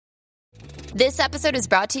This episode is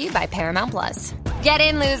brought to you by Paramount Plus. Get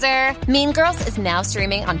in, loser! Mean Girls is now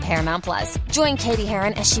streaming on Paramount Plus. Join Katie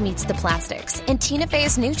Heron as she meets the plastics in Tina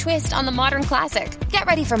Fey's new twist on the modern classic. Get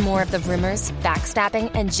ready for more of the rumors,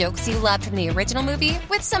 backstabbing, and jokes you loved from the original movie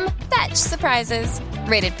with some fetch surprises.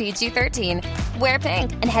 Rated PG-13. Wear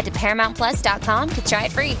pink and head to ParamountPlus.com to try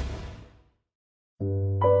it free.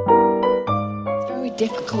 It's very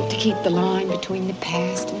difficult to keep the line between the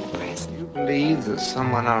past and the present. You believe that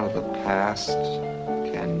someone out of the past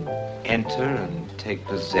can enter and take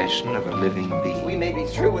possession of a living being? We may be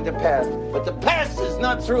through with the past, but the past is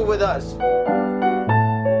not through with us.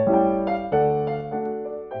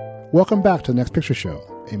 Welcome back to The Next Picture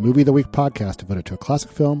Show, a Movie of the Week podcast devoted to a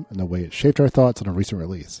classic film and the way it shaped our thoughts on a recent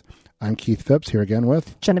release. I'm Keith Phipps, here again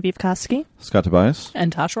with Genevieve Koski, Scott Tobias,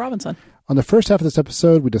 and Tasha Robinson. On the first half of this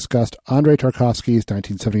episode, we discussed Andrei Tarkovsky's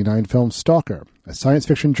 1979 film Stalker, a science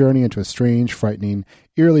fiction journey into a strange, frightening,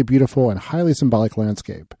 eerily beautiful, and highly symbolic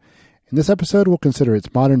landscape. In this episode, we'll consider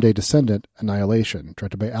its modern-day descendant, Annihilation,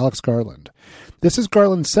 directed by Alex Garland. This is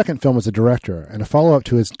Garland's second film as a director, and a follow-up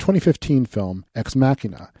to his 2015 film, Ex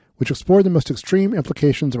Machina, which explored the most extreme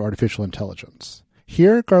implications of artificial intelligence.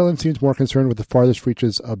 Here, Garland seems more concerned with the farthest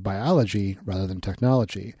reaches of biology rather than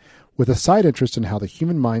technology, with a side interest in how the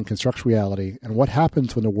human mind constructs reality and what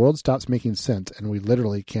happens when the world stops making sense and we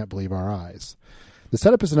literally can't believe our eyes. The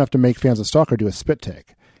setup is enough to make fans of Stalker do a spit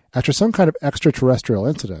take. After some kind of extraterrestrial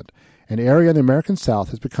incident, an area in the American South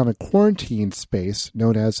has become a quarantined space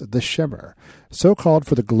known as the Shimmer, so called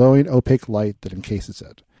for the glowing, opaque light that encases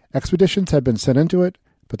it. Expeditions have been sent into it,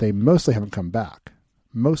 but they mostly haven't come back.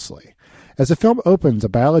 Mostly. As the film opens, a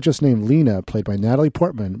biologist named Lena, played by Natalie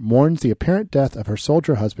Portman, mourns the apparent death of her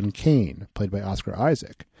soldier husband Kane, played by Oscar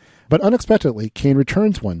Isaac. But unexpectedly, Kane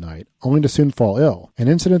returns one night, only to soon fall ill, an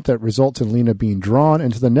incident that results in Lena being drawn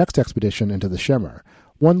into the next expedition into the Shimmer,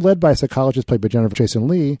 one led by a psychologist played by Jennifer Jason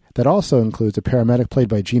Leigh that also includes a paramedic played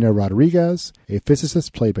by Gina Rodriguez, a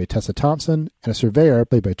physicist played by Tessa Thompson, and a surveyor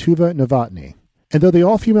played by Tuva Novotny. And though the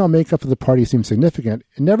all-female makeup of the party seems significant,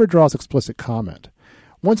 it never draws explicit comment.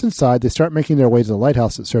 Once inside, they start making their way to the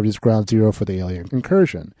lighthouse that served as ground zero for the alien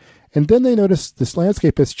incursion. And then they notice this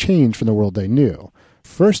landscape has changed from the world they knew.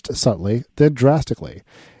 First subtly, then drastically.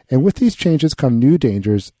 And with these changes come new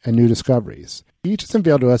dangers and new discoveries. Each is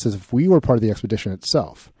unveiled to us as if we were part of the expedition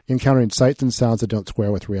itself, encountering sights and sounds that don't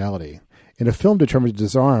square with reality. In a film determined to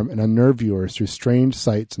disarm and unnerve viewers through strange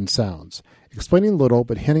sights and sounds, explaining little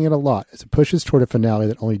but hinting at a lot as it pushes toward a finale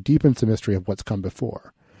that only deepens the mystery of what's come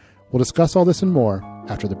before. We'll discuss all this and more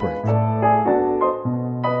after the break.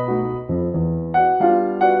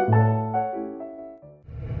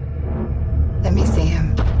 Let me see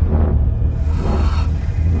him.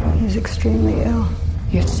 He's extremely ill.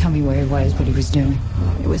 You have to tell me where he was, what he was doing.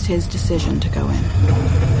 It was his decision to go in.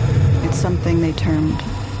 It's something they termed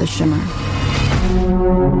the Shimmer.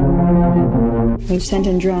 We've sent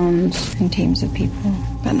in drones and teams of people,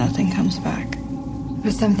 but nothing comes back.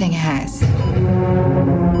 But something has.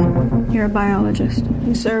 You're a biologist.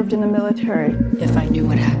 You served in the military. If I knew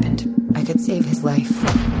what happened, I could save his life.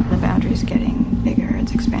 The boundary's getting bigger.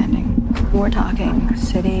 It's expanding. We're talking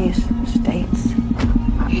cities, states.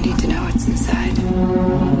 You need to know what's inside.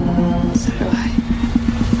 So do I.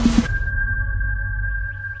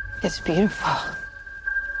 It's beautiful.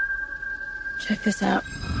 Check this out.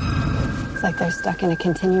 It's like they're stuck in a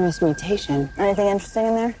continuous mutation. Anything interesting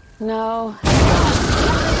in there? No.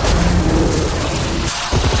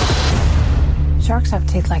 Sharks have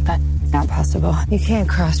teeth like that. It's not possible. You can't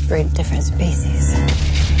crossbreed different species.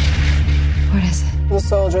 What is it? The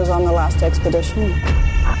soldiers on the last expedition.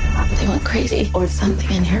 They went crazy, or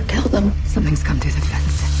something in here killed them. Something's come through the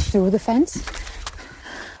fence. Through the fence?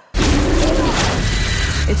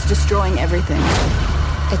 It's destroying everything.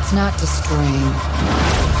 It's not destroying.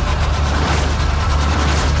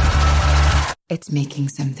 It's making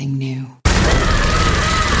something new.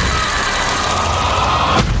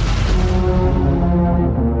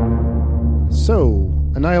 So,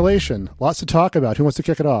 Annihilation. Lots to talk about. Who wants to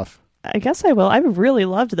kick it off? I guess I will. I really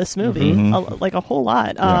loved this movie, like a whole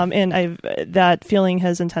lot. Yeah. And that feeling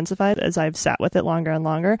has intensified as I've sat with it longer and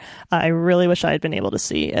longer. I really wish I had been able to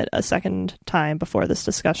see it a second time before this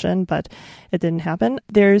discussion, but it didn't happen.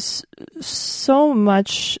 There's so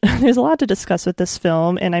much, there's a lot to discuss with this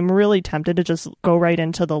film, and I'm really tempted to just go right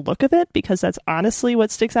into the look of it, because that's honestly what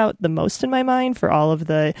sticks out the most in my mind for all of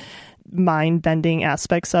the mind-bending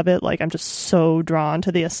aspects of it. Like, I'm just so drawn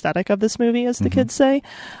to the aesthetic of this movie, as the kids say,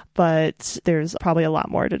 but there's probably a lot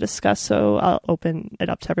more to discuss, so I'll open it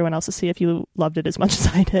up to everyone else to see if you loved it as much as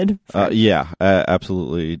I did. Yeah, I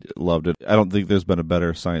absolutely loved it. I don't think there's been a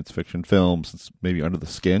better science fiction film since maybe Under the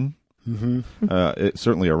Skin, It's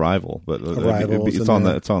certainly Arrival, but Arrival's it's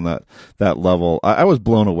on that level. I was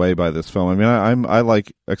blown away by this film. I mean, I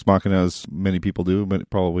like Ex Machina as many people do, but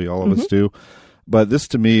probably all of us do. But this,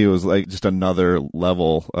 to me, was like just another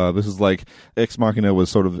level. This is like Ex Machina was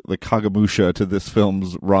sort of the Kagamusha to this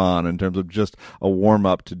film's Ron, in terms of just a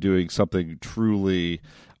warm-up to doing something truly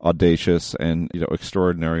audacious and, you know,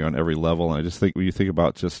 extraordinary on every level. And I just think when you think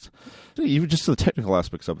about just even just the technical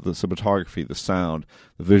aspects of it, the cinematography, the sound,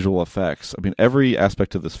 the visual effects, I mean, every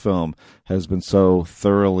aspect of this film has been so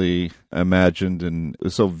thoroughly imagined and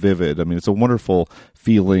so vivid. I mean, it's a wonderful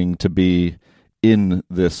feeling to be in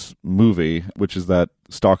this movie, which is that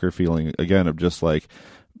Stalker feeling, again, of just like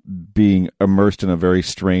being immersed in a very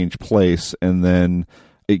strange place, and then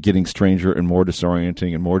it getting stranger and more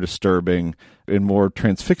disorienting and more disturbing and more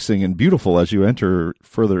transfixing and beautiful as you enter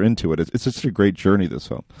further into it. It's just a great journey, this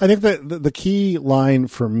film. I think that the key line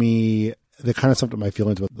for me that kind of summed up my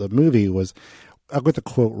feelings with the movie was, I'll get the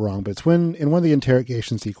quote wrong, but it's when in one of the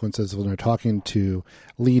interrogation sequences when they're talking to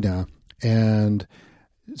Lena, and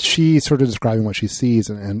she's sort of describing what she sees,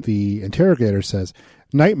 and the interrogator says,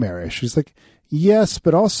 nightmarish. She's like, yes,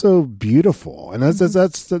 but also beautiful. And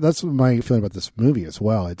that's my feeling about this movie as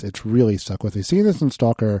well. It's really stuck with me. Seeing this in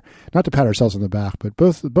Stalker, not to pat ourselves on the back, but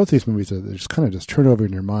both these movies are just kind of just turn over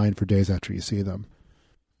in your mind for days after you see them.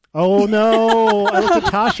 Oh no! I looked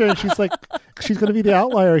at Tasha and she's like, she's going to be the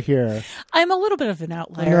outlier here. I'm a little bit of an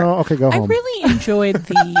outlier. No, okay, go home. I really enjoyed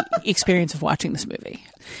the experience of watching this movie.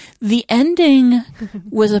 The ending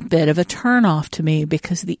was a bit of a turnoff to me,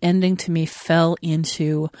 because the ending to me fell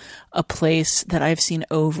into a place that I've seen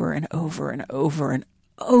over and over and over and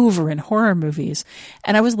over in horror movies,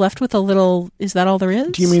 and I was left with a little, is that all there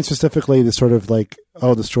is? Do you mean specifically the sort of like,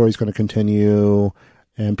 oh, the story's going to continue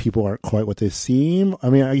and people aren't quite what they seem? I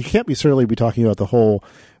mean, you can't certainly be talking about the whole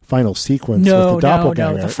final sequence with the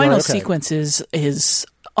doppelganger. No. The final sequence is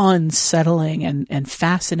unsettling and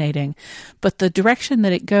fascinating, but the direction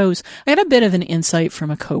that it goes, I had a bit of an insight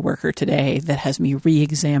from a coworker today that has me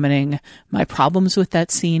re-examining my problems with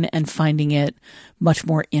that scene and finding it much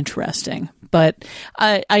more interesting. But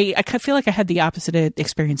I feel like I had the opposite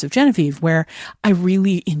experience of Genevieve, where I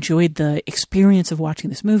really enjoyed the experience of watching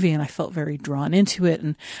this movie, and I felt very drawn into it,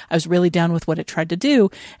 and I was really down with what it tried to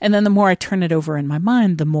do. And then the more I turn it over in my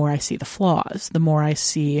mind, the more I see the flaws, the more I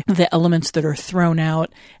see the elements that are thrown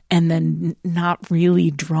out and then not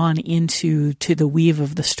really drawn into the weave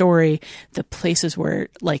of the story, the places where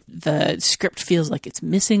like the script feels like it's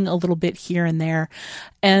missing a little bit here and there.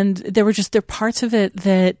 And there are parts of it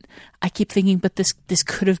that I keep thinking, but this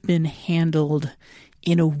could have been handled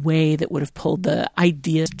in a way that would have pulled the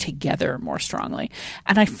ideas together more strongly.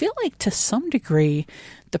 And I feel like to some degree,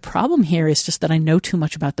 the problem here is just that I know too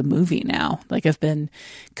much about the movie now. Like, I've been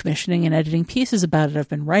commissioning and editing pieces about it. I've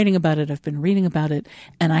been writing about it. I've been reading about it.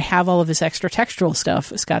 And I have all of this extra textual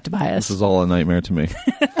stuff, Scott Tobias. This is all a nightmare to me.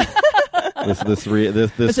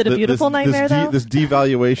 Is it a beautiful nightmare, though? This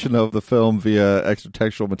devaluation of the film via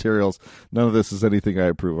extra-textual materials, none of this is anything I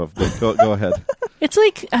approve of. But go ahead. It's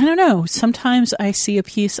like, I don't know, sometimes I see a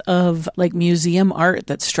piece of like museum art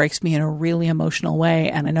that strikes me in a really emotional way,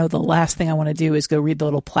 and I know the last thing I want to do is go read the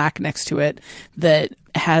little plaque next to it that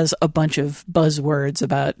has a bunch of buzzwords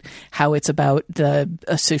about how it's about the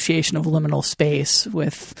association of liminal space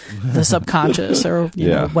with the subconscious or you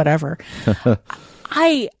know, whatever.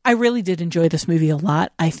 I really did enjoy this movie a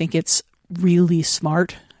lot. I think it's really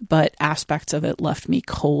smart, but aspects of it left me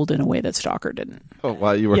cold in a way that Stalker didn't. Oh,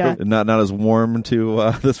 wow. You were not as warm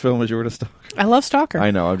to this film as you were to Stalker? I love Stalker.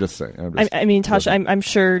 I know. I'm just saying. I mean, Tasha, I'm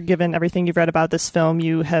sure given everything you've read about this film,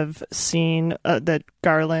 you have seen that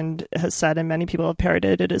Garland has said, and many people have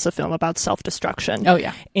parroted, it is a film about self-destruction. Oh,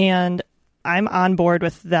 yeah. And I'm on board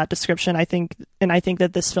with that description. I think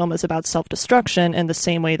that this film is about self-destruction in the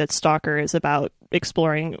same way that Stalker is about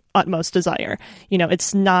exploring utmost desire. You know,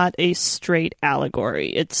 it's not a straight allegory.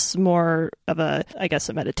 It's more of a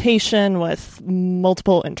meditation with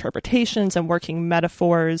multiple interpretations and working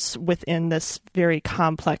metaphors within this very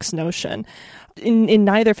complex notion. In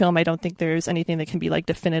neither film, I don't think there's anything that can be like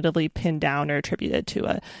definitively pinned down or attributed to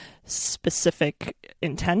a specific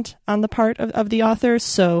intent on the part of the author.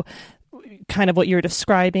 So kind of what you're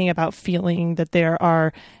describing about feeling that there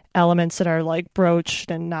are elements that are like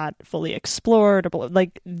broached and not fully explored, or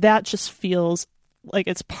like that just feels like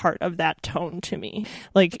it's part of that tone to me.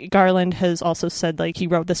 Like Garland has also said, like he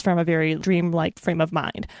wrote this from a very dreamlike frame of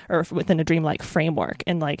mind, or within a dreamlike framework.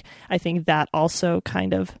 And like, I think that also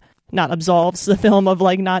kind of not absolves the film of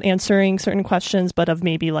like not answering certain questions, but of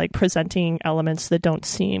maybe like presenting elements that don't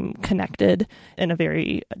seem connected in a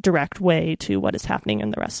very direct way to what is happening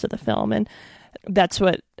in the rest of the film. And That's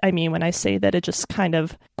what I mean when I say that it just kind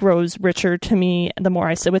of grows richer to me the more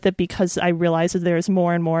I sit with it, because I realize that there's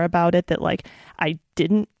more and more about it that like I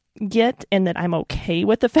didn't get, and that I'm okay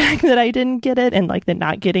with the fact that I didn't get it, and like that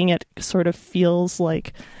not getting it sort of feels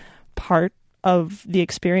like part of the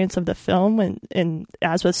experience of the film. And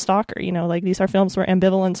as with Stalker, you know, like these are films where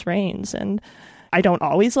ambivalence reigns, and I don't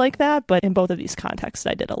always like that, but in both of these contexts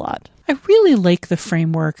I did a lot. I really like the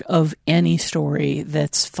framework of any story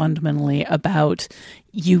that's fundamentally about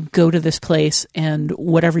you go to this place and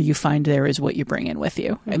whatever you find there is what you bring in with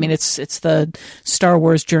you. I mean, it's the Star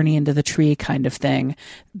Wars Journey into the Tree kind of thing,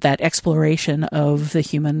 that exploration of the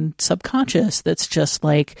human subconscious that's just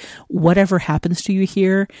like, whatever happens to you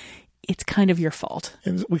here, it's kind of your fault.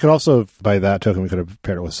 And we could also, by that token, we could have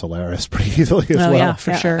paired it with Solaris pretty easily as well. Yeah,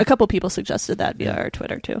 for sure. A couple people suggested that via our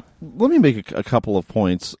Twitter too. Let me make a couple of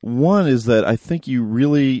points. One is that I think you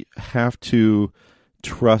really have to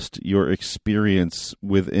trust your experience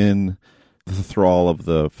within the thrall of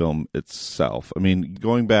the film itself. I mean,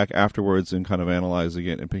 going back afterwards and kind of analyzing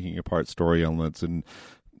it and picking apart story elements and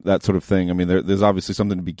that sort of thing. I mean, there's obviously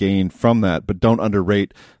something to be gained from that, but don't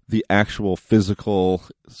underrate the actual physical,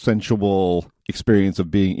 sensual experience of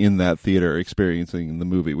being in that theater, experiencing the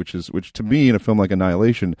movie, which to me, in a film like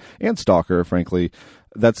Annihilation and Stalker, frankly,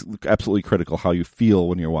 that's absolutely critical. How you feel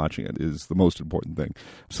when you're watching it is the most important thing.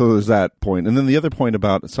 So there's that point. And then the other point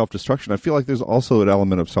about self-destruction, I feel like there's also an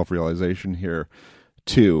element of self-realization here,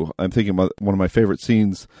 too. I'm thinking about one of my favorite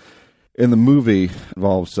scenes in the movie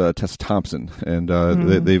involves Tessa Thompson, and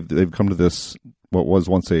they've come to this, what was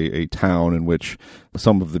once a town in which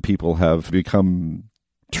some of the people have become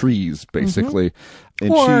trees, basically.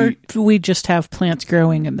 And or we just have plants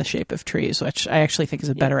growing in the shape of trees, which I actually think is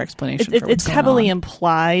a better explanation. It's heavily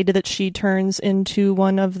implied that she turns into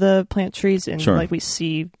one of the plant trees, and like we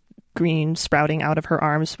see green sprouting out of her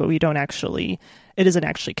arms, but we don't actually. It isn't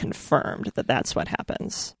actually confirmed that that's what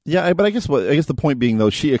happens. Yeah, but I guess the point being, though,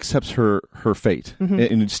 she accepts her fate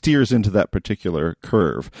and steers into that particular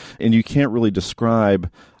curve. And you can't really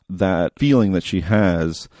describe that feeling that she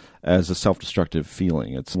has as a self-destructive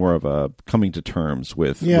feeling. It's more of a coming to terms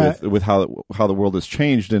with how the world has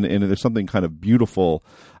changed. And there's something kind of beautiful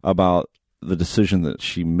about the decision that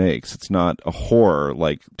she makes. It's not a horror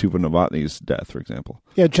like Tuva Novotny's death, for example.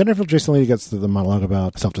 Yeah, Jennifer Jason Leigh gets the monologue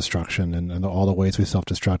about self-destruction and all the ways we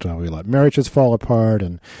self-destruct, and how we let marriages fall apart,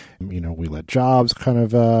 and we let jobs kind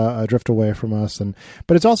of drift away from us.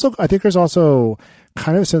 But it's also, I think there's also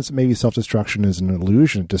kind of a sense that maybe self-destruction is an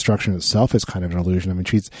illusion. Destruction itself is kind of an illusion. I mean,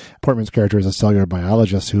 Portman's character is a cellular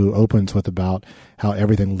biologist who opens with about how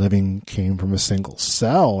everything living came from a single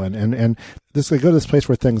cell, and this they go to this place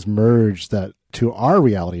where things merge that to our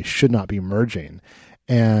reality should not be merging,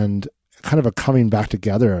 and kind of a coming back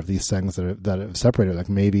together of these things that have separated. Like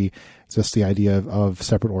maybe just the idea of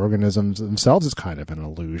separate organisms themselves is kind of an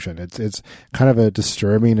illusion. It's kind of a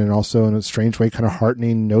disturbing and also in a strange way kind of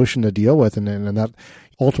heartening notion to deal with, and that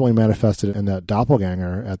ultimately manifested in that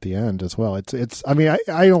doppelganger at the end as well. It's I mean,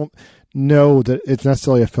 I don't know that it's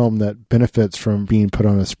necessarily a film that benefits from being put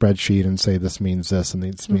on a spreadsheet and say this means this and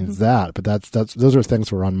this means that, but those are things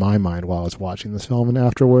that were on my mind while I was watching this film and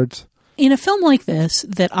afterwards. In a film like this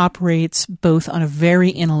that operates both on a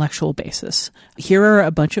very intellectual basis, here are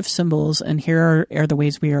a bunch of symbols and here are the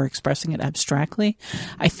ways we are expressing it abstractly,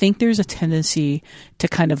 I think there's a tendency to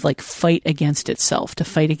kind of like fight against itself, to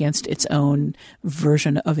fight against its own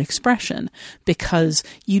version of expression, because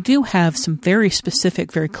you do have some very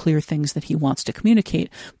specific, very clear things that he wants to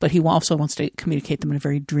communicate, but he also wants to communicate them in a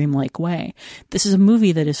very dreamlike way. This is a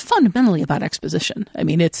movie that is fundamentally about exposition. I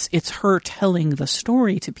mean, it's her telling the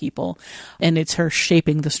story to people, and it's her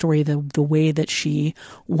shaping the story the way that she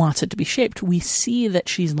wants it to be shaped. We see that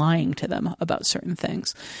she's lying to them about certain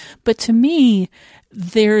things. But to me,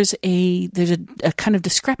 there's a kind of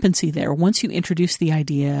discrepancy there. Once you introduce the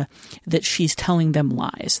idea that she's telling them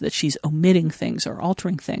lies, that she's omitting things or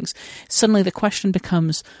altering things, suddenly the question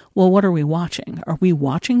becomes, well, what are we watching? Are we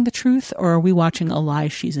watching the truth, or are we watching a lie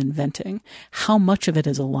she's inventing? How much of it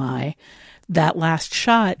is a lie? That last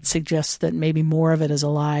shot suggests that maybe more of it is a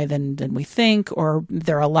lie than we think, or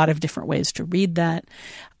there are a lot of different ways to read that.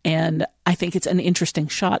 And I think it's an interesting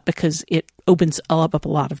shot because it opens up a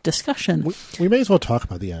lot of discussion. We may as well talk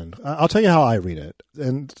about the end. I'll tell you how I read it.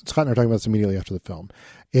 And Scott and I are talking about this immediately after the film,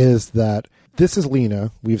 is that this is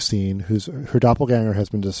Lena, we've seen, her doppelganger has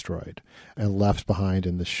been destroyed and left behind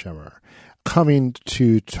in the shimmer, coming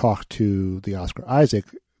to talk to the Oscar Isaac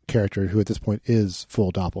character who at this point is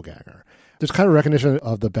full doppelganger. There's kind of recognition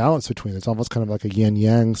of the balance between. It's almost kind of like a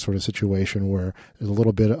yin-yang sort of situation where there's a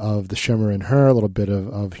little bit of the shimmer in her, a little bit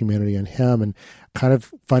of humanity in him, and kind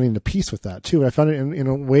of finding the peace with that too. And I found it in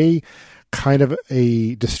a way kind of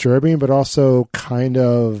a disturbing, but also kind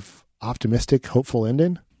of optimistic, hopeful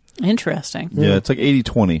ending. Interesting. Yeah, it's like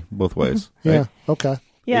 80-20 both ways. Yeah, right? okay.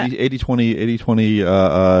 Yeah.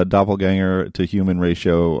 80-20 doppelganger to human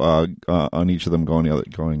ratio on each of them going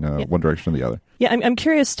one direction or the other. Yeah, I'm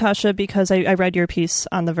curious, Tasha, because I read your piece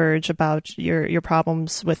on The Verge about your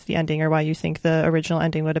problems with the ending, or why you think the original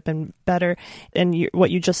ending would have been better, and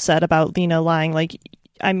what you just said about Lena lying. Like,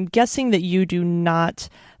 I'm guessing that you do not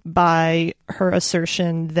buy her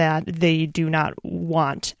assertion that they do not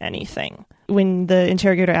want anything. When the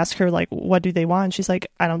interrogator asks her, like, what do they want? She's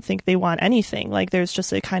like, I don't think they want anything. Like, there's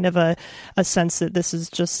just a kind of a sense that this is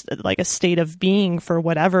just like a state of being for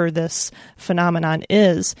whatever this phenomenon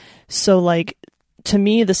is. So, like, to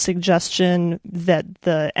me, the suggestion that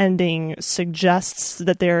the ending suggests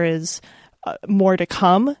that there is more to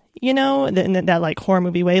come, in that like horror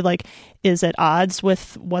movie way, like, is at odds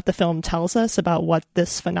with what the film tells us about what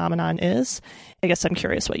this phenomenon is. I guess I'm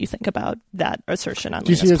curious what you think about that assertion on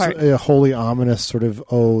Lena's part. Do you see it as a wholly ominous sort of,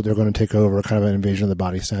 they're going to take over, kind of an invasion of the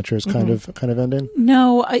body snatchers kind of ending?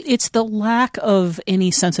 No, it's the lack of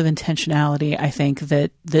any sense of intentionality, I think,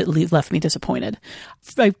 that left me disappointed.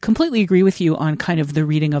 I completely agree with you on kind of the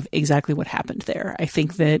reading of exactly what happened there. I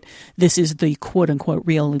think that this is the quote-unquote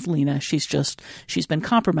real Lena. She's been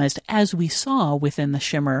compromised, as we saw within the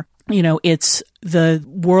Shimmer. It's the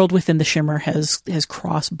world within the Shimmer has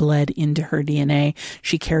cross-bled into her DNA.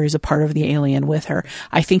 She carries a part of the alien with her.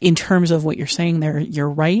 I think in terms of what you're saying there, you're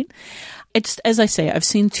right. It's, as I say, I've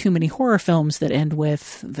seen too many horror films that end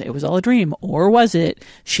with, it was all a dream, or was it?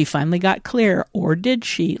 She finally got clear, or did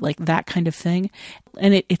she? Like that kind of thing.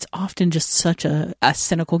 And it's often just such a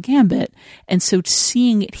cynical gambit. And so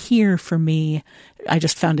seeing it here for me, I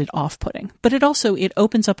just found it off-putting. But it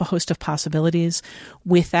opens up a host of possibilities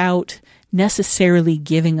without necessarily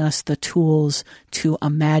giving us the tools to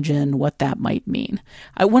imagine what that might mean.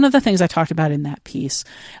 One of the things I talked about in that piece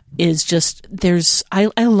is just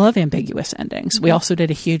I love ambiguous endings. We also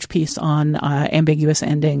did a huge piece on ambiguous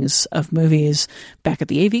endings of movies back at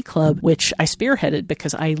the AV Club, which I spearheaded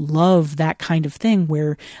because I love that kind of thing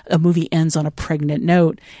where a movie ends on a pregnant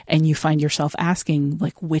note and you find yourself asking,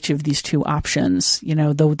 like, which of these two options,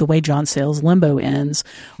 the way John Sayles' Limbo ends,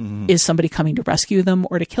 is somebody coming to rescue them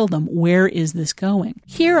or to kill them? Where is this going?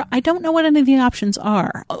 Here, I don't know what any of the options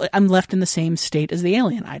are. I'm left in the same state as the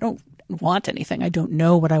alien. I don't want anything. I don't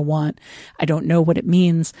know what I want. I don't know what it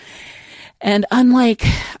means. And unlike,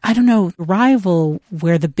 Rival,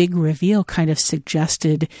 where the big reveal kind of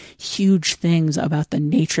suggested huge things about the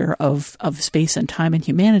nature of space and time and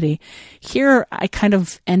humanity, here I kind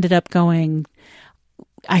of ended up going,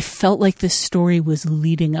 I felt like this story was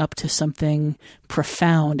leading up to something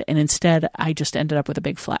profound, and instead I just ended up with a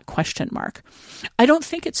big flat question mark. I don't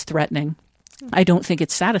think it's threatening. I don't think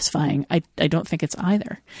it's satisfying. I don't think it's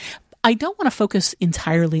either. I don't want to focus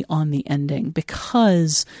entirely on the ending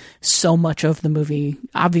because so much of the movie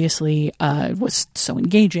obviously was so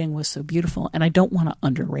engaging, was so beautiful, and I don't want to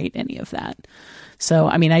underrate any of that. So,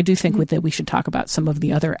 I do think that we should talk about some of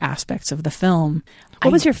the other aspects of the film.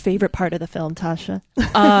 What was your favorite part of the film, Tasha?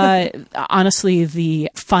 Honestly,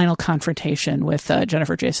 the final confrontation with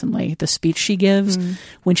Jennifer Jason Leigh, the speech she gives,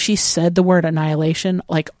 when she said the word annihilation,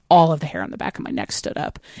 like all of the hair on the back of my neck stood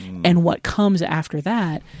up. And what comes after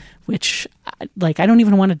that, which, like, I don't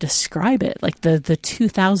even want to describe it, like the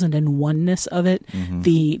 2001-ness of it,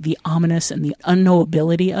 the ominous and the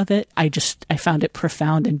unknowability of it, I found it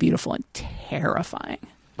profound and beautiful and terrifying.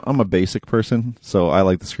 I'm a basic person, so I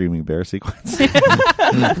like the screaming bear sequence because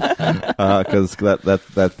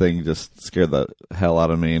that thing just scared the hell out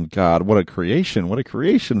of me. And God, what a creation! What a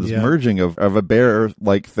creation! This merging of a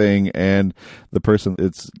bear-like thing and the person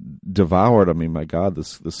it's devoured. I mean, my God,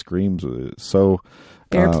 the screams are so.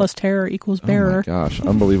 Bear plus terror equals bearer. Oh my gosh,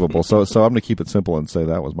 unbelievable! So I'm going to keep it simple and say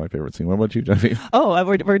that was my favorite scene. What about you, Genevieve? Oh,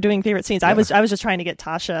 we're doing favorite scenes. Yeah. I was just trying to get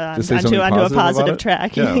Tasha onto a positive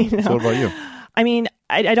track. Yeah. So what about you?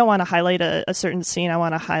 I don't want to highlight a certain scene. I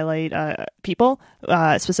want to highlight people,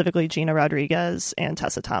 specifically Gina Rodriguez and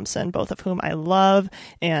Tessa Thompson, both of whom I love.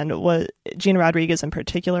 And Gina Rodriguez in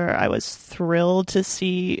particular, I was thrilled to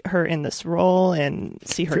see her in this role and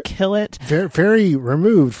see her kill it. Very, very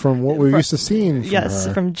removed from what we're used to seeing from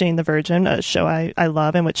her. From Jane the Virgin, a show I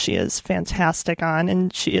love and which she is fantastic on,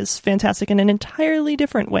 and she is fantastic in an entirely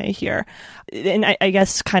different way here. And I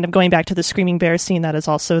guess kind of going back to the Screaming Bear scene, that is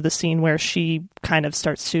also the scene where she kind of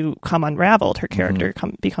starts to come unraveled. Her character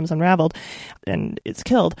becomes unraveled and is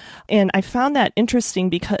killed. And I found that interesting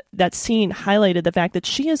because that scene highlighted the fact that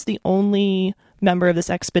she is the only member of this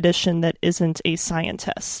expedition that isn't a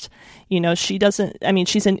scientist. You know, she doesn't, I mean,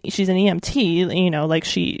 she's an EMT, you know, like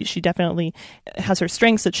she definitely has her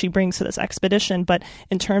strengths that she brings to this expedition, but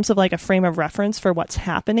in terms of like a frame of reference for what's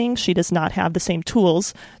happening, she does not have the same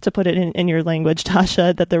tools, to put it in your language,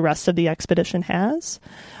 Tasha, that the rest of the expedition has.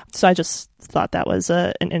 So I just thought that was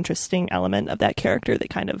an interesting element of that character that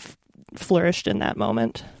kind of flourished in that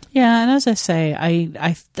moment. Yeah, and as I say,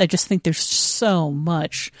 I just think there's so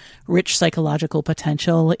much rich psychological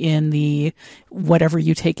potential in the whatever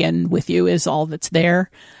you take in with you is all that's there.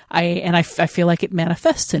 I feel like it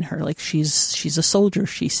manifests in her. Like she's a soldier.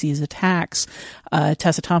 She sees attacks.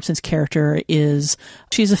 Tessa Thompson's character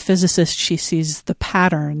she's a physicist. She sees the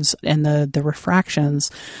patterns and the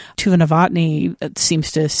refractions. Tuva Novotny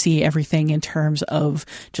seems to see everything in terms of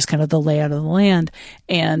just kind of the layout of the land.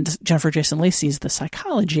 And Jennifer Jason Leigh sees the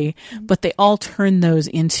psychology, but they all turn those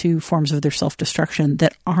into forms of their self-destruction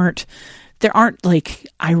that aren't like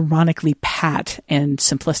ironically pat and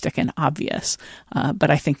simplistic and obvious, but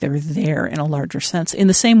I think they're there in a larger sense. In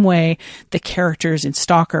the same way, the characters in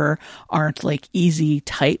Stalker aren't like easy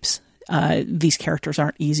types. These characters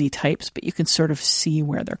aren't easy types, but you can sort of see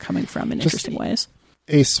where they're coming from in interesting ways.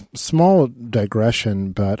 A small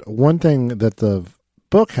digression, but one thing that the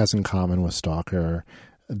book has in common with Stalker,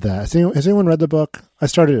 has anyone read the book? I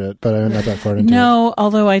started it, but I'm not that far into it. No,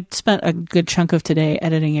 although I spent a good chunk of today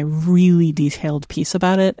editing a really detailed piece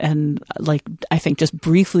about it. And like, I think just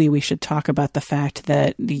briefly, we should talk about the fact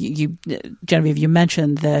that Genevieve, you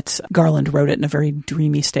mentioned that Garland wrote it in a very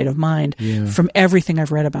dreamy state of mind. Yeah. From everything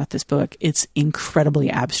I've read about this book, it's incredibly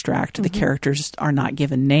abstract. Mm-hmm. The characters are not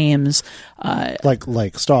given names.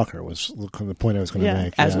 Like Stalker was the point I was going to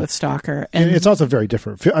make. As with Stalker. And it's also very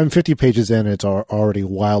different. I'm 50 pages in, it's already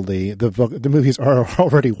wildly, the movies are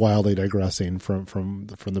already wildly digressing from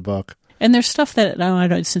the book. And there's stuff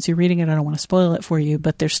that, since you're reading it, I don't want to spoil it for you,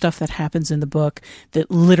 but there's stuff that happens in the book that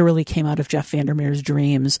literally came out of Jeff Vandermeer's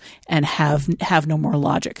dreams and have no more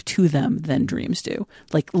logic to them than dreams do.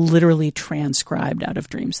 Like literally transcribed out of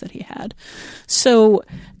dreams that he had. So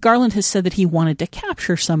Garland has said that he wanted to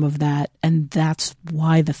capture some of that, and that's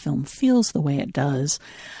why the film feels the way it does.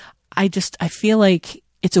 I feel like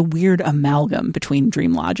it's a weird amalgam between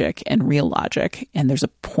dream logic and real logic. And there's a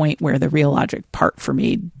point where the real logic part for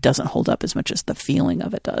me doesn't hold up as much as the feeling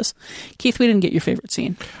of it does. Keith, we didn't get your favorite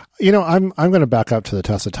scene. You know, I'm going to back up to the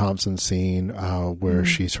Tessa Thompson scene where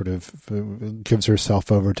she sort of gives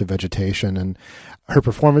herself over to vegetation, and her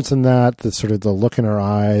performance in that, the sort of the look in her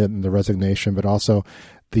eye and the resignation, but also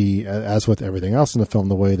as with everything else in the film,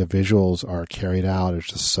 the way the visuals are carried out is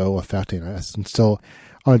just so affecting. And still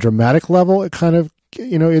on a dramatic level, it kind of,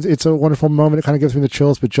 you know, it's a wonderful moment. It kind of gives me the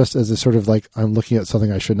chills, but just as a sort of like, I'm looking at something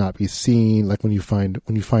I should not be seeing. Like when you find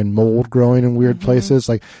mold growing in weird places,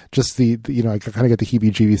 like just I kind of get the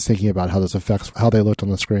heebie-jeebies thinking about how this affects how they looked on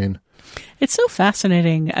the screen. It's so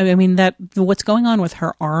fascinating. I mean, that what's going on with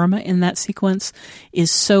her arm in that sequence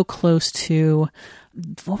is so close to,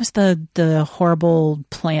 what was the horrible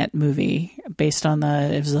plant movie based on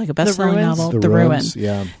it was like a best-selling novel? The Ruins.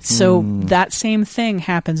 Yeah. So that same thing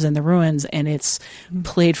happens in The Ruins, and it's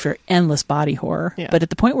played for endless body horror. Yeah. But at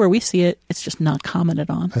the point where we see it, it's just not commented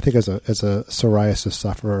on. I think as a psoriasis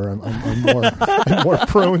sufferer, I'm more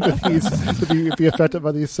prone to be affected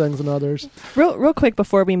by these things than others. Real quick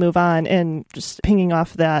before we move on, and just pinging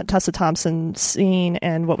off that Tessa Thompson scene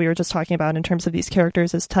and what we were just talking about in terms of these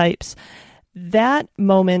characters as types. That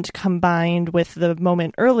moment combined with the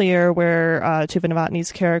moment earlier where Tuva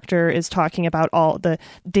Novotny's character is talking about all the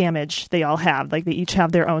damage they all have. Like they each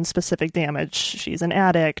have their own specific damage. She's an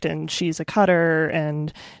addict and she's a cutter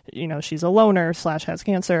and, you know, she's a loner / has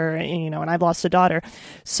cancer, and I've lost a daughter.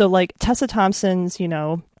 So like Tessa Thompson's,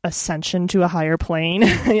 ascension to a higher plane,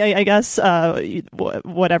 I guess,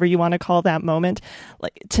 whatever you want to call that moment.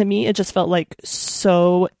 Like to me, it just felt like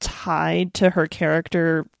so tied to her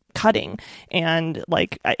character cutting. And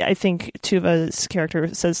like I think Tuva's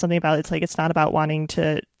character says something about it's not about wanting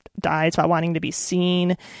to die. It's about wanting to be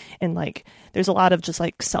seen. And like, there's a lot of just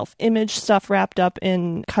like self-image stuff wrapped up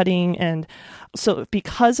in Cutting. And so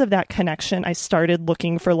because of that connection, I started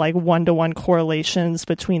looking for like one-to-one correlations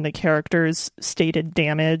between the characters' stated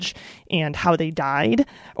damage and how they died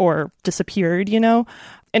or disappeared, you know?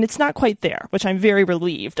 And it's not quite there, which I'm very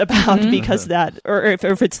relieved about because that, or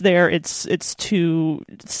if it's there, it's too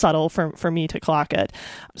subtle for me to clock it.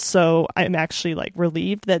 So I'm actually like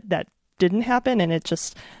relieved that didn't happen. And it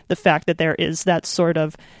just, the fact that there is that sort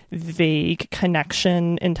of vague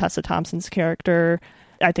connection in Tessa Thompson's character,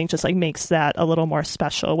 I think just like makes that a little more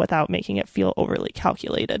special without making it feel overly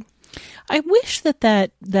calculated. I wish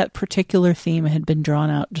that particular theme had been drawn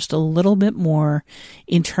out just a little bit more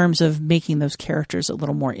in terms of making those characters a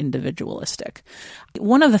little more individualistic.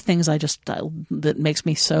 One of the things that makes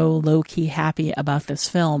me so low-key happy about this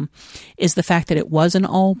film is the fact that it was an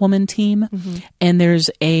all-woman team, and there's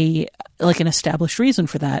an established reason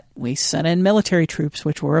for that. We sent in military troops,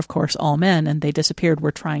 which were, of course, all men, and they disappeared.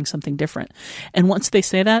 We're trying something different. And once they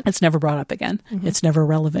say that, it's never brought up again. It's never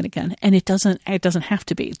relevant again. And it doesn't have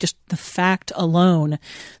to be. Just the fact alone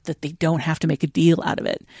that they don't have to make a deal out of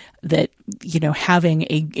it, that, you know, having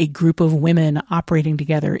a group of women operating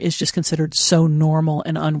together is just considered so normal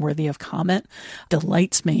and unworthy of comment,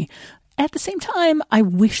 delights me. At the same time, I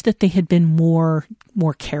wish that they had been more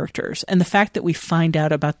characters. And the fact that we find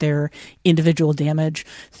out about their individual damage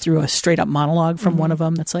through a straight up monologue from one of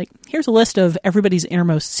them that's like, here's a list of everybody's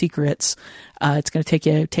innermost secrets. It's going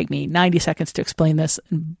to take me 90 seconds to explain this.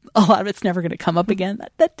 And a lot of it's never going to come up again.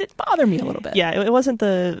 That did bother me a little bit. Yeah, it wasn't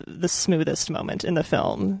the smoothest moment in the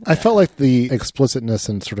film. I felt like the explicitness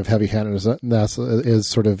and sort of heavy-handedness is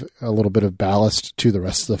sort of a little bit of ballast to the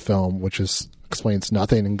rest of the film, which explains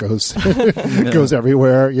nothing and goes goes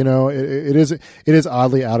everywhere. You know, it is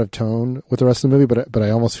oddly out of tone with the rest of the movie, but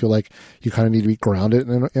I almost feel like you kind of need to be grounded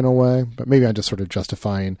in a way. But maybe I'm just sort of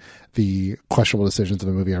justifying the questionable decisions of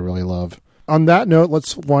a movie I really love. On that note,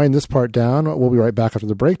 let's wind this part down. We'll be right back after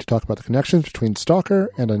the break to talk about the connections between Stalker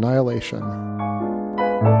and Annihilation.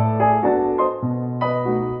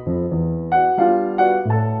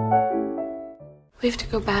 We have to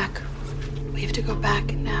go back. We have to go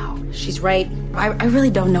back now. She's right. I really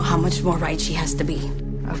don't know how much more right she has to be.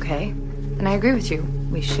 Okay, and I agree with you.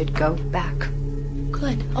 We should go back.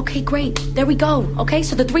 Good. Okay, great. There we go. Okay,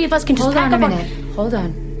 so the three of us can just pack up. Hold on a minute. Hold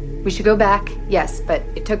on. We should go back, yes, but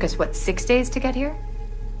it took us, 6 days to get here?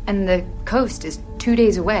 And the coast is 2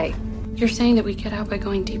 days away. You're saying that we get out by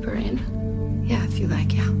going deeper in? Yeah, if you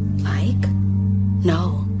like, yeah. Like?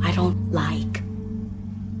 No, I don't like.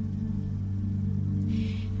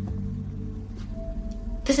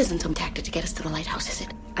 This isn't some tactic to get us to the lighthouse, is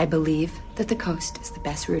it? I believe that the coast is the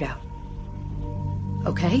best route out.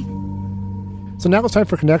 Okay? So now it's time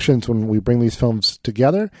for connections, when we bring these films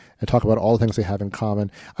together and talk about all the things they have in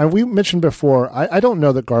common. And we mentioned before, I don't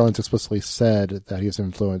know that Garland's explicitly said that he was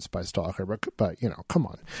influenced by Stalker, but you know, come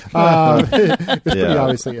on. It's pretty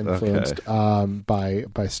obviously influenced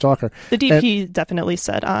by Stalker. The DP definitely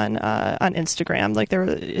said on Instagram, like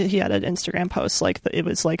he had an Instagram post, like it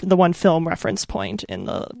was like the one film reference point in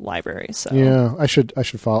the library. So yeah, I should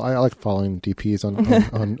follow. I like following DPs on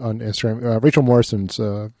Instagram. Rachel Morrison's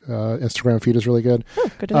Instagram feed is really good.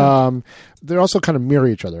 Oh, good to know. They also kind of mirror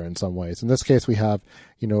each other in some ways. In this case, we have,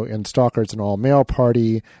 you know, in Stalker, it's an all-male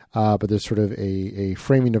party, but there's sort of a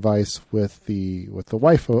framing device with the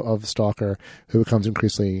wife of Stalker, who becomes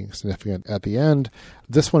increasingly significant at the end.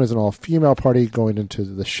 This one is an all-female party going into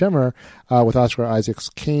the Shimmer, with Oscar Isaac's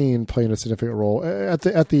Cain playing a significant role at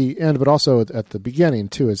the end, but also at the beginning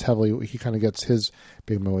too. He kind of gets his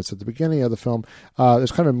big moments at the beginning of the film.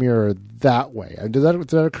 There's kind of a mirror that way. Did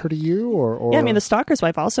that occur to you? Or yeah, I mean, the Stalker's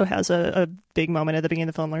wife also has a big moment at the beginning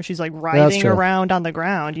of the film where she's like writhing around on the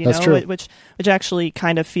ground, you know, which actually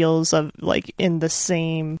kind of feels of like in the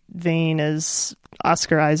same vein as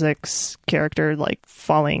Oscar Isaac's character, like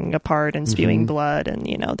falling apart and spewing blood, and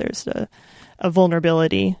you know, there's a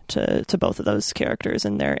vulnerability to both of those characters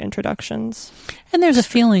in their introductions. And there's a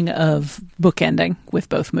feeling of bookending with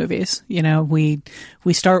both movies. You know, we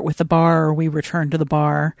start with the bar, we return to the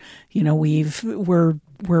bar. You know,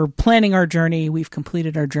 we're planning our journey, we've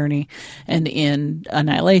completed our journey, and in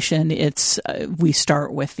Annihilation, it's we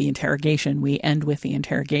start with the interrogation, we end with the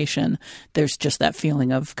interrogation. There's just that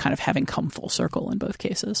feeling of kind of having come full circle in both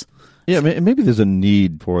cases. Yeah, maybe there's a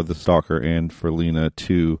need for the Stalker and for Lena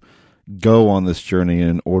to go on this journey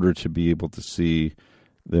in order to be able to see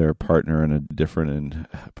their partner in a different and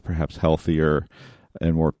perhaps healthier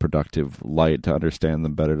and more productive light, to understand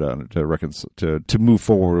them better, to move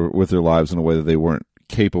forward with their lives in a way that they weren't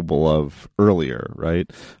capable of earlier, right?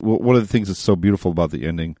 One of the things that's so beautiful about the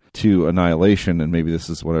ending to Annihilation, and maybe this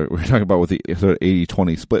is what we're talking about with the sort of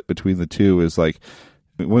 80-20 split between the two, is like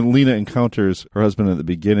when Lena encounters her husband at the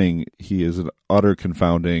beginning, he is an utter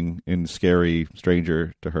confounding and scary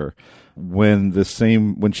stranger to her. When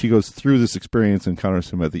she goes through this experience and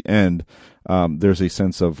encounters him at the end, there's a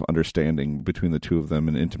sense of understanding between the two of them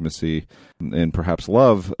and intimacy and perhaps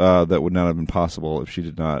love that would not have been possible if she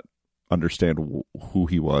did not understand who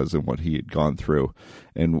he was and what he had gone through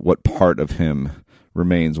and what part of him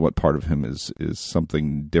remains, what part of him is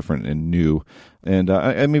something different and new. And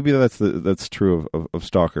maybe that's true of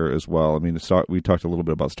Stalker as well. I mean, we talked a little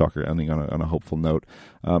bit about Stalker ending on a hopeful note.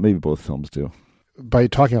 Maybe both films do. By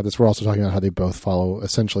talking about this, we're also talking about how they both follow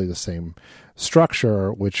essentially the same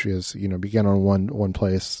structure, which is, begin on one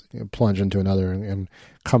place, plunge into another, and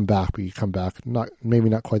come back. But you come back maybe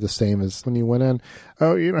not quite the same as when you went in.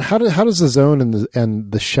 Oh, how does the Zone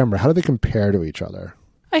and the Shimmer, how do they compare to each other?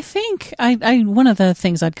 I think one of the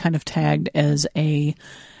things I'd kind of tagged as a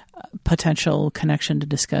potential connection to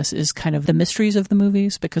discuss is kind of the mysteries of the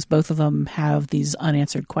movies, because both of them have these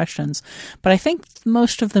unanswered questions. But I think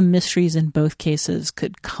most of the mysteries in both cases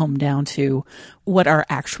could come down to what are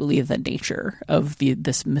actually the nature of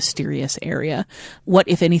this mysterious area. What,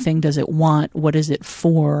 if anything, does it want? What is it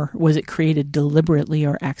for? Was it created deliberately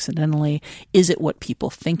or accidentally? Is it what people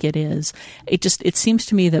think it is? It seems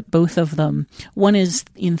to me that both of them, one is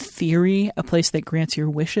in theory a place that grants your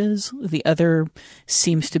wishes. The other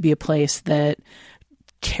seems to be a place that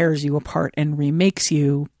tears you apart and remakes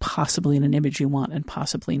you, possibly in an image you want and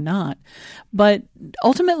possibly not. But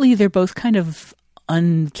ultimately, they're both kind of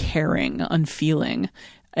uncaring, unfeeling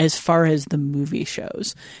as far as the movie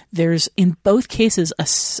shows. There's, in both cases, a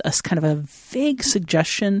kind of a vague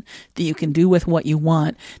suggestion that you can do with what you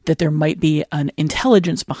want, that there might be an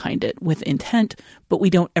intelligence behind it with intent, but we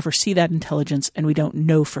don't ever see that intelligence, and we don't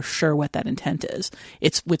know for sure what that intent is.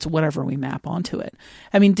 It's whatever we map onto it.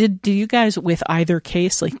 I mean, did you guys, with either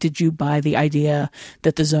case, did you buy the idea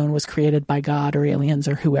that the Zone was created by God or aliens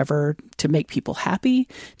or whoever to make people happy?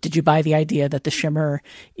 Did you buy the idea that the Shimmer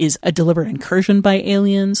is a deliberate incursion by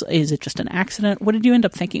aliens? Is it just an accident? What did you end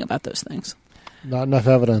up thinking about those things? Not enough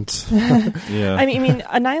evidence. Yeah. I mean,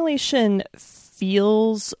 Annihilation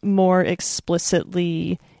feels more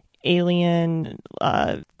explicitly alien,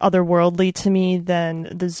 otherworldly to me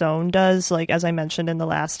than the Zone does. As I mentioned in the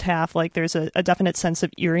last half, there's a definite sense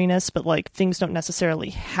of eeriness, but things don't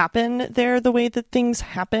necessarily happen there the way that things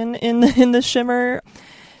happen in the Shimmer.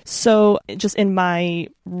 So just in my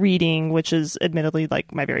reading, which is admittedly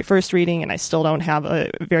my very first reading, and I still don't have a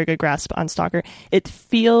very good grasp on Stalker, it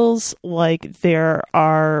feels like there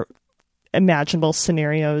are imaginable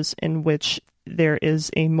scenarios in which there is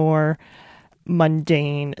a more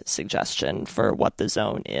mundane suggestion for what the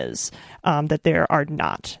Zone is, that there are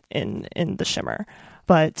not in the Shimmer.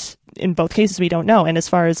 But in both cases, we don't know. And as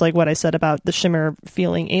far as what I said about the Shimmer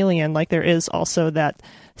feeling alien, there is also that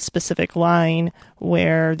specific line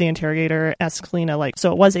where the interrogator asks Lena,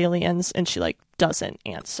 so it was aliens, and she doesn't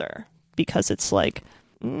answer because it's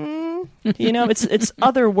it's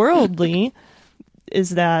otherworldly. Is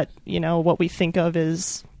that, what we think of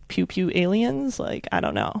as pew pew aliens? I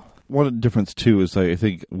don't know. One difference, too, is I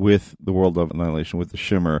think with the world of Annihilation, with the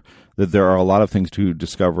Shimmer, that there are a lot of things to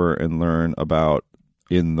discover and learn about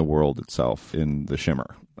in the world itself, in the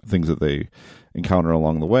Shimmer. Things that they encounter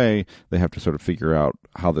along the way, they have to sort of figure out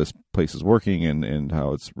how this place is working and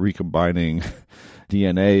how it's recombining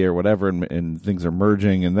DNA or whatever, and things are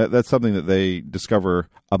merging, and that's something that they discover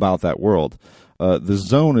about that world. The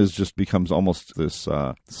Zone just becomes almost this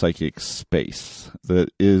psychic space that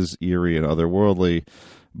is eerie and otherworldly,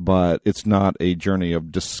 but it's not a journey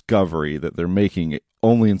of discovery that they're making,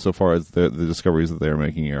 only insofar as the discoveries that they're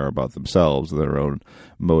making are about themselves, their own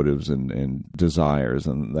motives and desires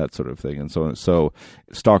and that sort of thing. And so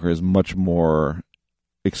Stalker is much more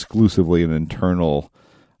exclusively an internal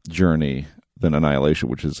journey than Annihilation,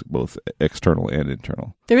 which is both external and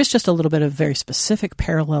internal. There is just a little bit of very specific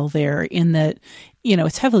parallel there in that,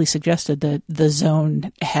 it's heavily suggested that the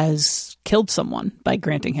Zone has killed someone by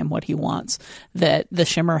granting him what he wants, that the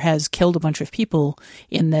Shimmer has killed a bunch of people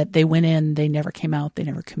in that they went in, they never came out, they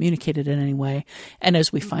never communicated in any way. And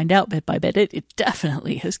as we find out bit by bit, it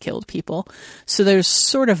definitely has killed people. So there's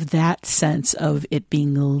sort of that sense of it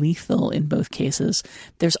being lethal in both cases.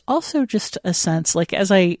 There's also just a sense,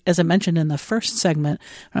 as I mentioned in the first segment,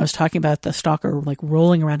 when I was talking about the Stalker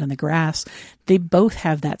rolling around in the grass, they both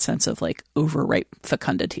have that sense of overripe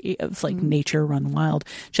fecundity of like nature run wild.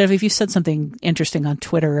 Genevieve, you said something interesting on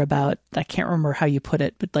Twitter about, I can't remember how you put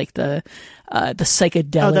it, but like the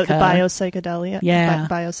psychedelic, the biopsychedelia. Yeah.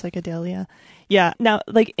 Biopsychedelia. Yeah. Now,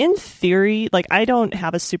 like in theory, like I don't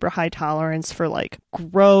have a super high tolerance for like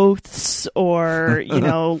growths or,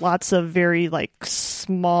 lots of very like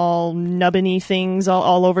small nubbiny things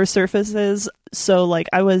all over surfaces. So like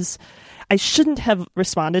I shouldn't have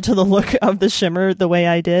responded to the look of the shimmer the way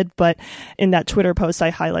I did, but in that Twitter post, I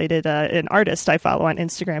highlighted an artist I follow on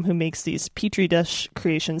Instagram who makes these petri dish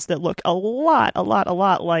creations that look a lot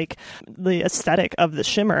like the aesthetic of the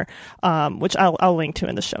shimmer, which I'll link to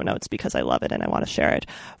in the show notes because I love it and I want to share it.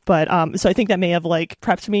 But so I think that may have like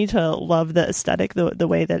prepped me to love the aesthetic the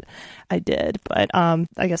way that I did. But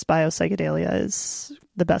I guess biopsychedelia is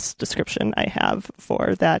the best description I have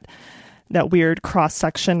for that weird cross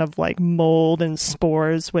section of like mold and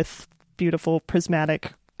spores with beautiful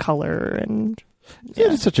prismatic color. And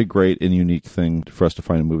it's such a great and unique thing for us to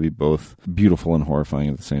find a movie both beautiful and horrifying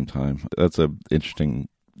at the same time. That's an interesting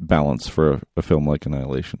balance for a film like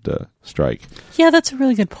Annihilation to strike. Yeah, that's a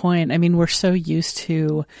really good point. I mean, we're so used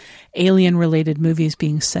to alien-related movies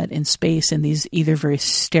being set in space in these either very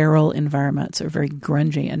sterile environments or very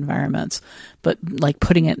grungy environments, but like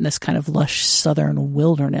putting it in this kind of lush southern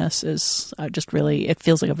wilderness is just really, it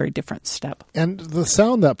feels like a very different step. And the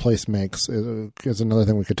sound that place makes is another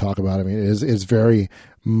thing we could talk about. I mean, it is very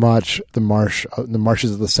much the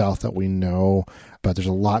marshes of the South that we know, but there's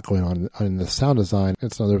a lot going on in the sound design.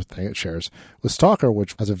 It's another thing it shares with Stalker,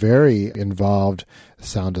 which has a very involved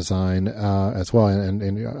sound design as well, and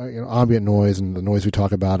ambient noise and the noise we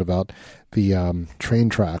talk about the train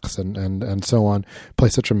tracks and so on play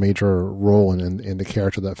such a major role in the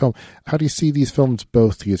character of that film. How do you see these films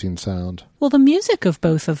both using sound? Well, the music of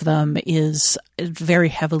both of them is very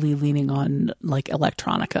heavily leaning on like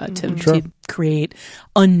electronica to create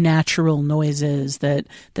unnatural noises that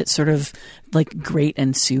sort of like grate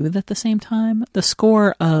and soothe at the same time. The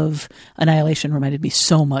score of Annihilation reminded me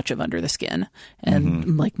so much of Under the Skin,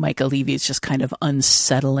 and like Micah Levy's just kind of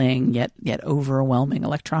unsettling yet overwhelming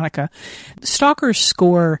electronica. Stalker's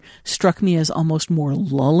score struck me as almost more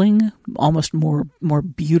lulling, almost more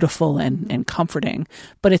beautiful and comforting.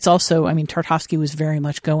 But it's also, I mean, Tarkovsky was very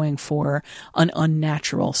much going for an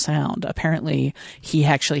unnatural sound. Apparently, he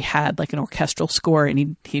actually had like an orchestral score,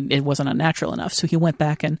 and it wasn't unnatural enough. So he went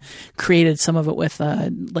back and created some of it with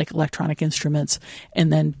like electronic instruments,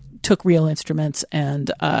 and then took real instruments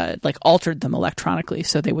and like altered them electronically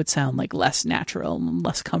so they would sound like less natural and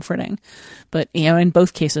less comforting. But in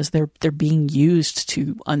both cases, they're being used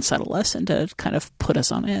to unsettle us and to kind of put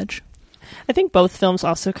us on edge. I think both films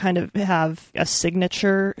also kind of have a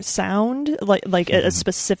signature sound, like a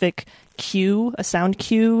specific cue, a sound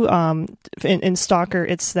cue. In Stalker,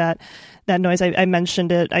 it's that noise. I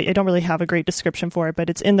mentioned it. I don't really have a great description for it, but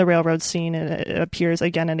it's in the railroad scene and it appears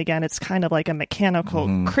again and again. It's kind of like a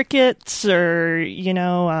mechanical cricket, or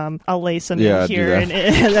I'll lay some in here and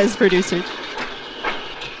as producers.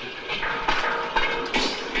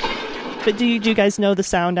 But do you guys know the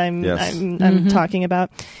sound I'm talking about?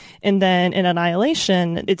 And then in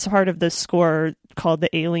Annihilation, it's part of the score called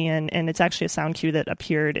The Alien, and it's actually a sound cue that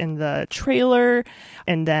appeared in the trailer.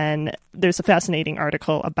 And then there's a fascinating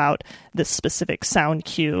article about this specific sound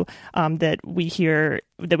cue that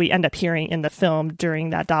we end up hearing in the film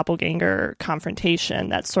during that doppelganger confrontation.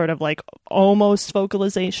 That's sort of like almost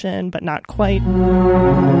vocalization, but not quite.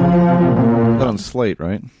 That on Slate,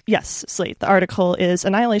 right? Yes, Slate. The article is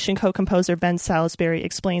Annihilation co-composer Ben Salisbury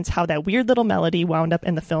explains how that weird little melody wound up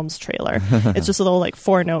in the film's trailer. It's just a little like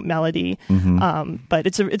 4-note melody, but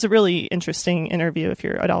it's a really interesting interview if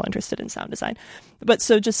you're at all interested in sound design. But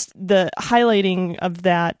so just the highlighting of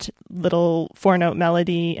that little 4-note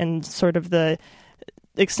melody and sort of the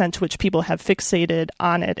extent to which people have fixated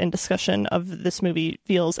on it in discussion of this movie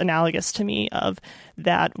feels analogous to me of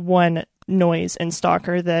that one noise in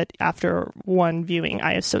Stalker that after one viewing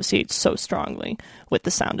I associate so strongly with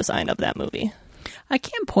the sound design of that movie. I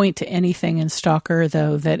can't point to anything in Stalker,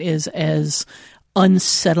 though, that is as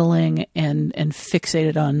unsettling and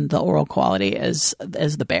fixated on the oral quality as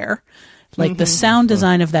the bear. Like the sound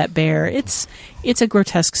design of that bear, it's a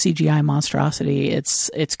grotesque CGI monstrosity.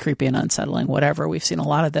 It's creepy and unsettling, whatever. We've seen a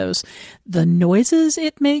lot of those. The noises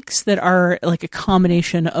it makes that are like a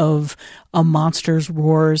combination of a monster's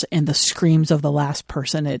roars and the screams of the last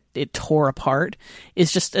person it tore apart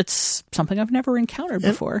is just, it's something I've never encountered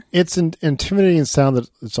before. It's an intimidating sound that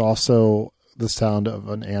it's also the sound of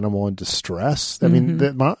an animal in distress. I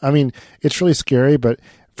mean, it's really scary, but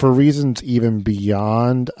for reasons even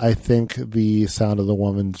beyond, I think, the sound of the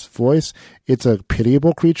woman's voice, it's a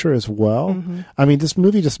pitiable creature as well. I mean, this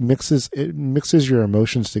movie just mixes your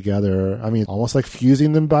emotions together. I mean, almost like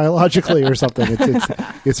fusing them biologically or something.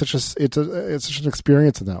 It's such an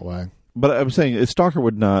experience in that way. But I'm saying Stalker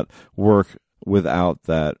would not work without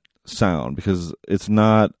that sound, because it's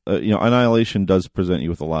not Annihilation does present you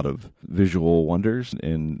with a lot of visual wonders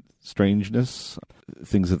and strangeness,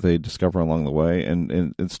 things that they discover along the way,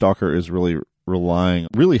 and Stalker is really relying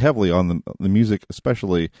really heavily on the music,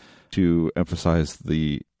 especially to emphasize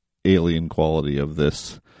the alien quality of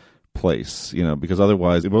this place, because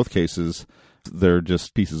otherwise in both cases they're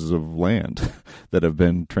just pieces of land that have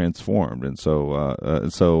been transformed, and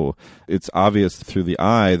so it's obvious through the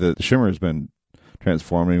eye that the shimmer has been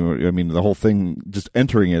transforming. I mean, the whole thing, just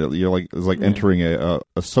entering it, it's like entering a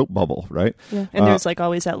soap bubble, right? Yeah. And there's like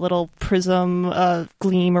always that little prism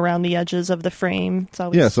gleam around the edges of the frame. It's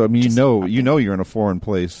always so I mean, you're in a foreign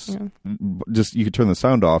place. Yeah. Just you could turn the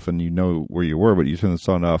sound off and you know where you were, but you turn the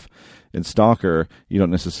sound off in Stalker, you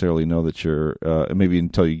don't necessarily know that you're maybe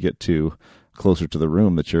until you get to closer to the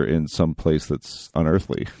room that you're in some place that's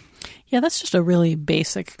unearthly. Yeah, that's just a really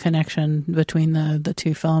basic connection between the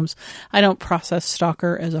two films. I don't process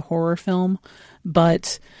Stalker as a horror film,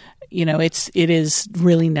 but it is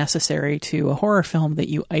really necessary to a horror film that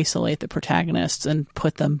you isolate the protagonists and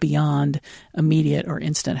put them beyond immediate or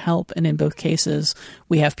instant help. And in both cases,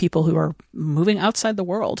 we have people who are moving outside the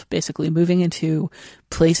world, basically moving into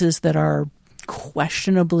places that are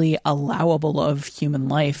questionably allowable of human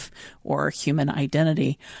life or human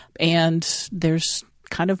identity. And there's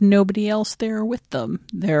kind of nobody else there with them.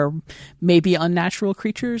 There may be unnatural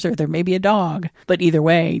creatures, or there may be a dog, but either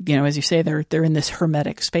way, as you say, they're in this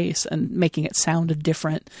hermetic space, and making it sound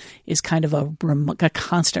different is kind of a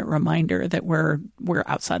constant reminder that we're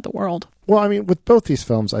outside the world. Well, I mean, with both these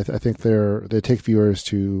films, I think they take viewers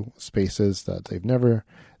to spaces that they've never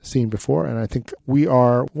seen before, and I think we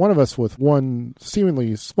are one of us with one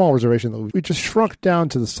seemingly small reservation that we just shrunk down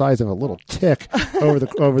to the size of a little tick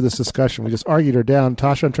over this discussion. We just argued her down.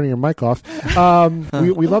 Tasha, I'm turning your mic off.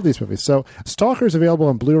 We love these movies. So Stalker is available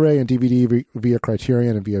on Blu-ray and DVD via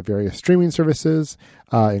Criterion and via various streaming services,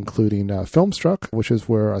 including Filmstruck, which is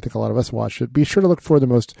where I think a lot of us watched it. Be sure to look for the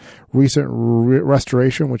most recent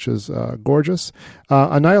restoration, which is gorgeous.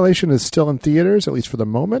 Annihilation is still in theaters, at least for the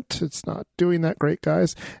moment. It's not doing that great,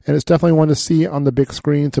 guys. And it's definitely one to see on the big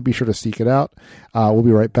screen, so be sure to seek it out. We'll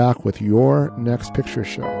be right back with Your Next Picture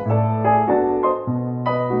Show.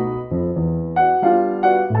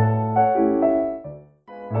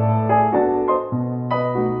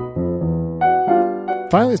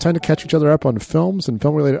 Finally, it's time to catch each other up on films and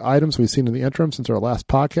film-related items we've seen in the interim since our last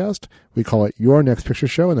podcast. We call it Your Next Picture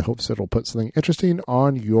Show in the hopes that it'll put something interesting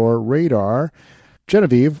on your radar.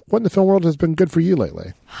 Genevieve, what in the film world has been good for you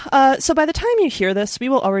lately? So by the time you hear this, we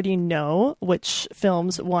will already know which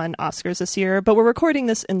films won Oscars this year, but we're recording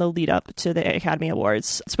this in the lead up to the Academy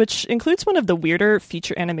Awards, which includes one of the weirder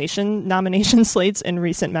feature animation nomination slates in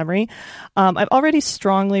recent memory. I've already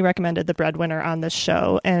strongly recommended The Breadwinner on this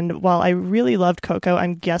show, and while I really loved Coco,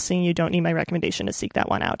 I'm guessing you don't need my recommendation to seek that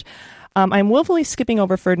one out. I'm willfully skipping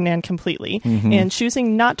over Ferdinand completely and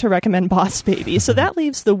choosing not to recommend Boss Baby. So that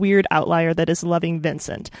leaves the weird outlier that is Loving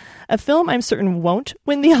Vincent, a film I'm certain won't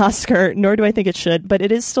win the Oscar, nor do I think it should, but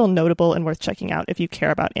it is still notable and worth checking out if you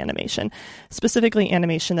care about animation, specifically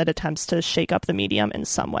animation that attempts to shake up the medium in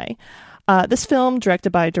some way. This film,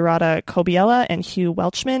 directed by Dorota Kobiela and Hugh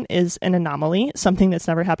Welchman, is an anomaly, something that's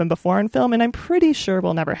never happened before in film, and I'm pretty sure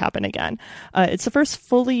will never happen again. It's the first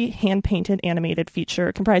fully hand-painted animated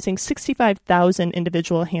feature comprising 65,000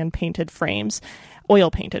 individual hand-painted frames,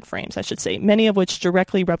 oil-painted frames, I should say, many of which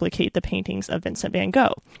directly replicate the paintings of Vincent van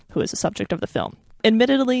Gogh, who is the subject of the film.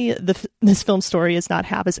 Admittedly, this film's story is not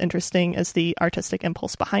half as interesting as the artistic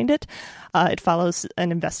impulse behind it. It follows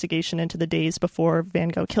an investigation into the days before Van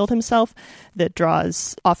Gogh killed himself that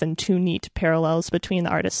draws often too neat parallels between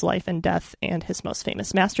the artist's life and death and his most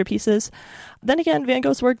famous masterpieces. Then again, Van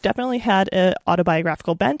Gogh's work definitely had an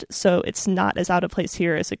autobiographical bent, so it's not as out of place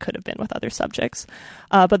here as it could have been with other subjects.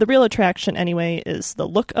 But the real attraction, anyway, is the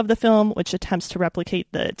look of the film, which attempts to replicate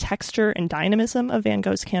the texture and dynamism of Van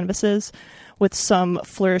Gogh's canvases, with some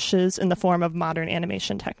flourishes in the form of modern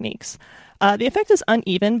animation techniques. The effect is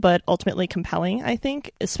uneven, but ultimately compelling, I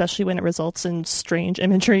think, especially when it results in strange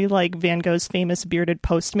imagery like Van Gogh's famous bearded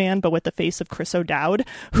postman, but with the face of Chris O'Dowd,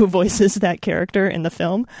 who voices that character in the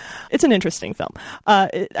film. It's an interesting film.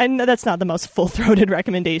 I know that's not the most full-throated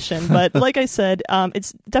recommendation, but like I said,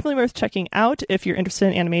 it's definitely worth checking out if you're interested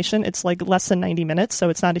in animation. It's like less than 90 minutes, so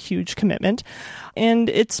it's not a huge commitment. And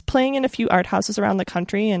it's playing in a few art houses around the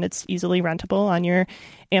country, and it's easily rentable on your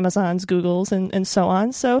Amazons, Googles, and so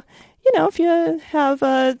on. So, if you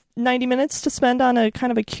have 90 minutes to spend on a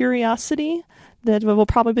kind of a curiosity that will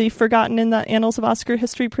probably be forgotten in the annals of Oscar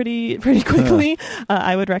history pretty quickly,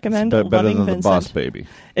 I would recommend better Loving than Vincent. The Boss Baby.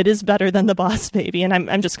 It is better than The Boss Baby, and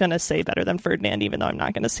I'm just going to say better than Ferdinand, even though I'm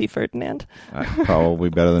not going to see Ferdinand. Probably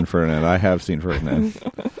better than Ferdinand. I have seen Ferdinand,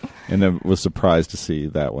 and I was surprised to see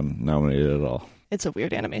that one nominated at all. It's a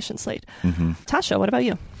weird animation slate. Mm-hmm. Tasha, what about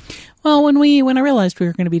you? Well, when I realized we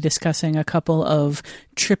were going to be discussing a couple of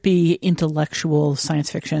trippy intellectual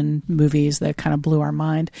science fiction movies that kind of blew our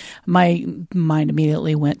mind, my mind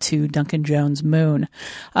immediately went to Duncan Jones' Moon.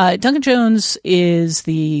 Duncan Jones is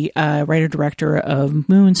the writer-director of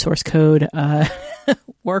Moon, Source Code,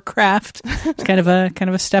 Warcraft. It's kind of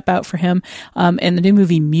a step out for him. And the new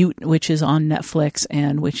movie Mute, which is on Netflix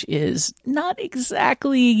and which is not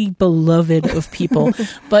exactly beloved of people,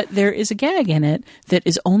 but there is a gag in it that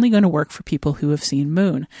is only going to work for people who have seen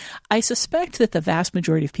Moon. I suspect that the vast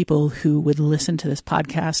majority of people who would listen to this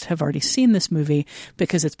podcast have already seen this movie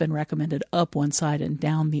because it's been recommended up one side and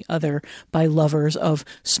down the other by lovers of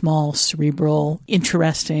small, cerebral,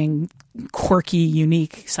 interesting, quirky,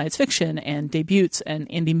 unique science fiction and debuts and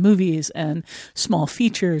indie movies and small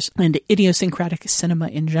features and idiosyncratic cinema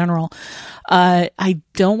in general. I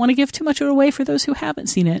don't want to give too much of it away for those who haven't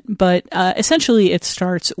seen it, but essentially it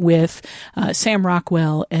starts with Sam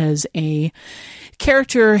Rockwell as a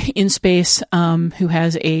character in space who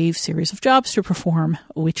has a series of jobs to perform,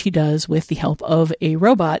 which he does with the help of a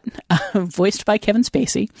robot voiced by Kevin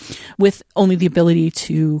Spacey, with only the ability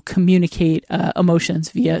to communicate emotions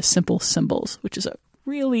via simple symbols, which is a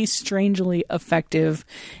really strangely effective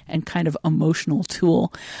and kind of emotional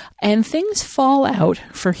tool. And things fall out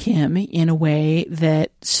for him in a way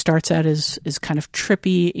that starts out as kind of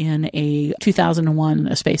trippy in a 2001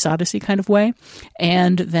 A Space Odyssey kind of way,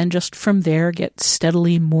 and then just from there gets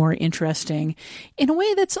steadily more interesting in a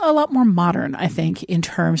way that's a lot more modern, I think, in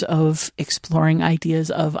terms of exploring ideas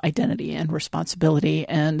of identity and responsibility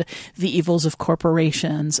and the evils of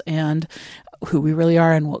corporations and who we really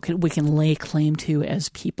are and what we can lay claim to as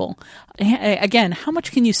people. Again, how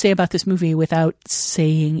much can you say about this movie without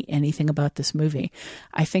saying anything about this movie?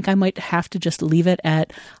 I think I might have to just leave it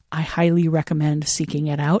at I highly recommend seeking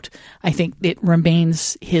it out. I think it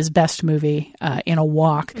remains his best movie in a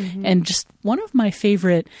walk, and just one of my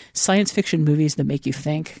favorite science fiction movies that make you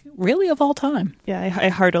think, really, of all time. Yeah, I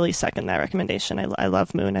heartily second that recommendation. I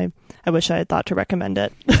love Moon. I wish I had thought to recommend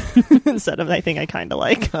it instead of I think I kind of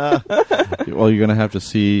like. Well, you're going to have to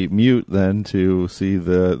see Mute then to see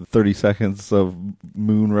the 30 seconds of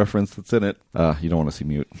Moon reference that's in it. You don't want to see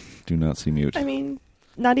Mute. Do not see Mute. I mean,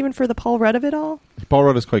 not even for the Paul Rudd of it all? Paul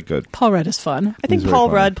Rudd is quite good. Paul Rudd is fun. I think Paul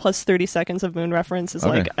Rudd plus 30 seconds of Moon reference is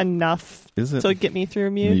like enough to get me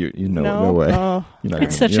through Mute. No way. Oh.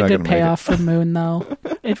 It's such a good payoff for Moon, though.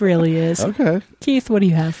 It really is. Okay. Keith, what do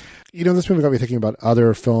you have? This movie got me thinking about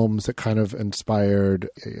other films that kind of inspired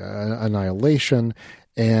Annihilation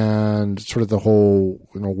and sort of the whole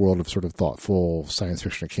world of sort of thoughtful science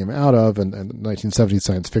fiction it came out of, and 1970s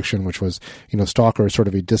science fiction, which was, Stalker is sort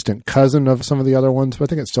of a distant cousin of some of the other ones, but I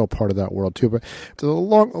think it's still part of that world too. But the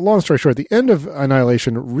long story short, the end of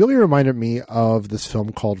Annihilation really reminded me of this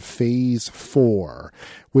film called Phase 4,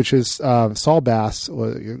 which is Saul Bass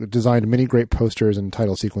designed many great posters and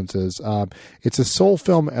title sequences. It's a sole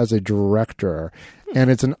film as a director. And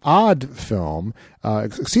it's an odd film,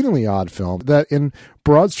 exceedingly odd film, that in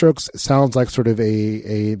broad strokes sounds like sort of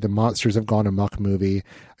the Monsters Have Gone Amok movie.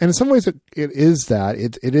 And in some ways it is that.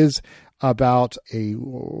 It is about a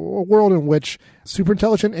world in which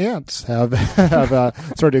superintelligent ants have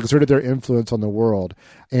sort of exerted their influence on the world.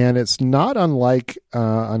 And it's not unlike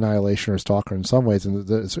Annihilation or Stalker in some ways. And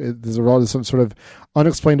there's some sort of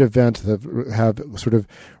unexplained event that have sort of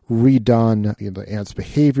redone the ants'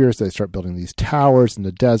 behaviors. They start building these towers in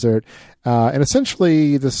the desert. And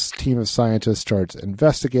essentially this team of scientists starts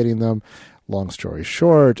investigating them. Long story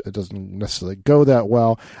short, it doesn't necessarily go that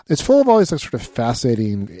well. It's full of all these sort of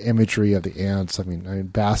fascinating imagery of the ants. I mean,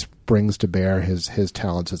 Bass brings to bear his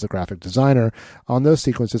talents as a graphic designer on those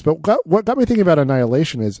sequences. But what got me thinking about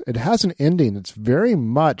Annihilation is it has an ending that's very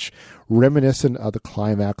much reminiscent of the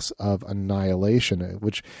climax of Annihilation,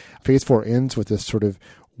 which Phase 4 ends with this sort of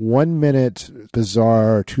 1-minute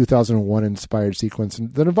bizarre 2001 inspired sequence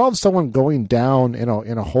that involves someone going down in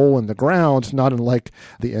a hole in the ground, not unlike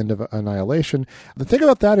the end of Annihilation. The thing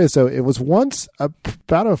about that is, though, it was once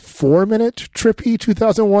about a 4-minute trippy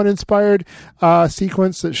 2001 inspired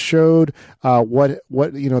sequence that showed what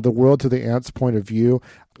the world through the ant's point of view.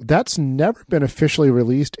 That's never been officially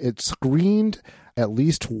released. It's screened at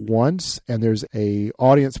least once, and there's a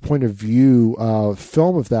audience point of view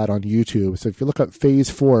film of that on YouTube. So if you look up Phase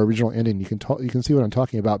 4 original ending, you can see what I'm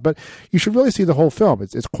talking about. But you should really see the whole film.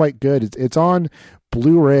 It's quite good. It's on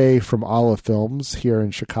Blu-ray from Olive Films here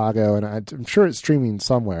in Chicago, and I'm sure it's streaming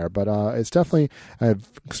somewhere. But it's definitely an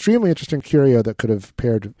extremely interesting curio that could have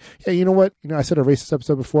paired. Hey, you know what? I said erase this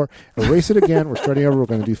episode before. Erase it again. We're starting over. We're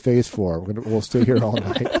going to do Phase 4. We'll stay here all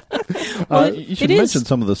night. You should mention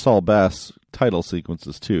some of the Saul Bass title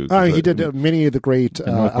sequences too. He did many of the great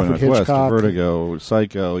Alfred Hitchcock, Vertigo,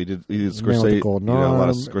 Psycho. He did Scorsese, a lot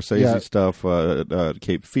of Scorsese stuff.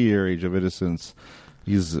 Cape Fear, Age of Innocence.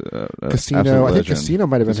 He's Casino. I think Casino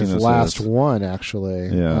might have been his last one, actually.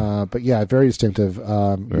 Yeah. But yeah, very distinctive.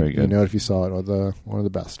 Very good. You know, if you saw it, one of the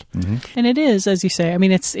best. Mm-hmm. And it is, as you say. I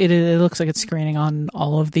mean, it looks like it's screening on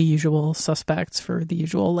all of the usual suspects for the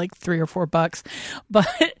usual like $3 or $4.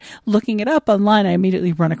 But looking it up online, I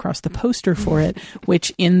immediately run across the poster for it,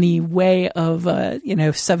 which, in the way of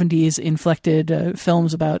 70s inflected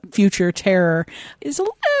films about future terror, is a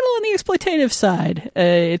little on the exploitative side.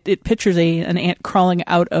 It pictures an ant crawling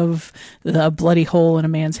out of the bloody hole in a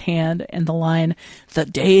man's hand, and the line, "The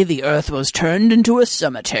day the earth was turned into a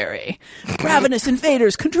cemetery. Ravenous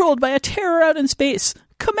invaders controlled by a terror out in space,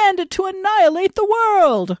 commanded to annihilate the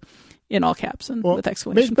world." In all caps and with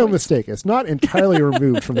exclamation points. Make no points. mistake, it's not entirely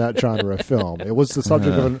removed from that genre of film. It was the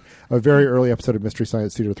subject of a very early episode of Mystery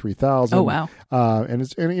Science Theater 3000. Oh, wow. And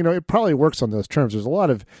it probably works on those terms. There's a lot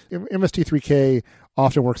of MST3K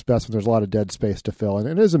often works best when there's a lot of dead space to fill. And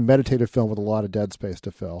it is a meditative film with a lot of dead space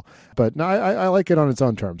to fill. But no, I like it on its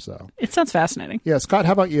own terms, though. It sounds fascinating. Yeah, Scott,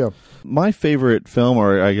 how about you? My favorite film,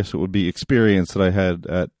 or I guess it would be experience that I had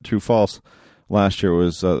at True False last year,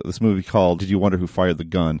 was this movie called Did You Wonder Who Fired the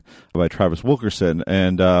Gun by Travis Wilkerson.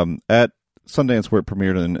 And at Sundance, where it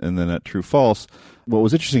premiered, and then at True False, what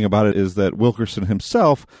was interesting about it is that Wilkerson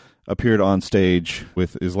himself appeared on stage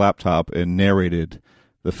with his laptop and narrated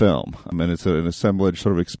the film. And it's an assemblage,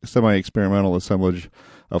 sort of semi-experimental assemblage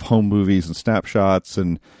of home movies and snapshots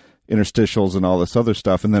and interstitials and all this other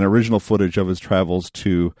stuff, and then original footage of his travels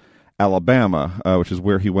to Alabama, which is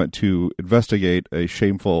where he went to investigate a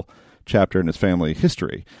shameful chapter in his family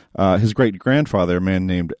history. His great-grandfather, a man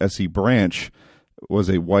named S.E. Branch, was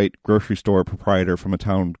a white grocery store proprietor from a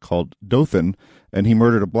town called Dothan, and he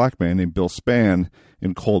murdered a black man named Bill Spann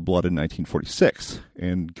in cold blood in 1946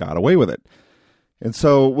 and got away with it. And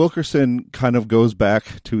so Wilkerson kind of goes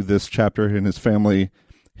back to this chapter in his family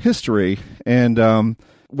history. And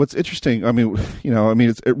what's interesting,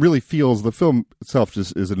 it really feels, the film itself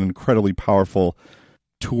just is an incredibly powerful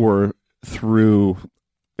tour through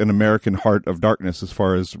an American heart of darkness as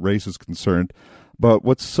far as race is concerned. But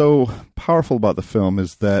what's so powerful about the film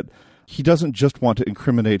is that he doesn't just want to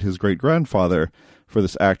incriminate his great-grandfather for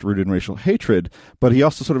this act rooted in racial hatred, but he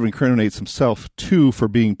also sort of incriminates himself, too, for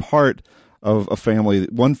being part of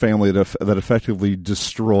one family that effectively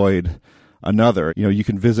destroyed another. You know, you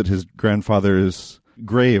can visit his grandfather's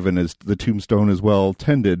grave, and the tombstone is well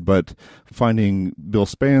tended, but finding Bill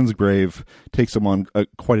Spann's grave takes him on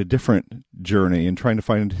quite a different journey, and trying to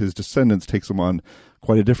find his descendants takes him on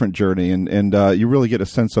quite a different journey, and you really get a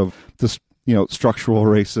sense of this, structural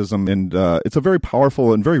racism, and it's a very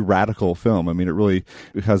powerful and very radical film. I mean,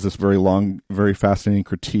 it has this very long, very fascinating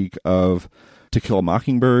critique of To Kill a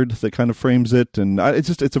Mockingbird that kind of frames it, and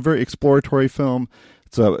it's a very exploratory film.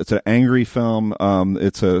 It's an angry film.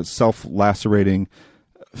 It's a self-lacerating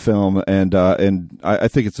film, and I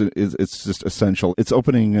think it's just essential. It's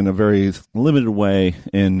opening in a very limited way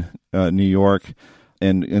in New York,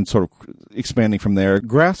 and sort of expanding from there.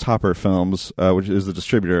 Grasshopper Films, which is the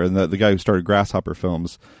distributor, and the guy who started Grasshopper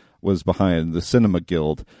Films was behind the Cinema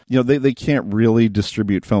Guild. They can't really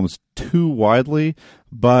distribute films too widely,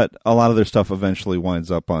 but a lot of their stuff eventually winds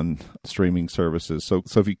up on streaming services. So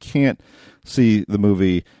if you can't see the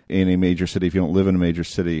movie in a major city, if you don't live in a major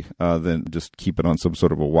city, then just keep it on some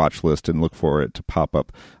sort of a watch list and look for it to pop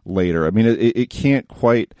up later. I mean, it can't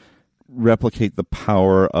quite replicate the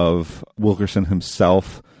power of Wilkerson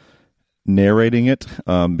himself narrating it,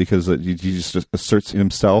 because he just asserts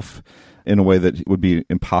himself in a way that would be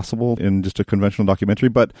impossible in just a conventional documentary,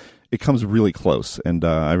 but it comes really close, and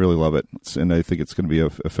I really love it. And I think it's going to be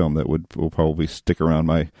a film that will probably stick around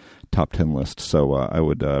my top 10 list. So I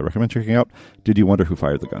would recommend checking out Did You Wonder Who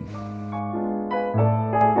Fired the Gun?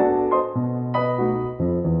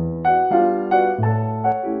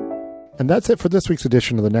 And that's it for this week's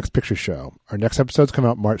edition of The Next Picture Show. Our next episodes come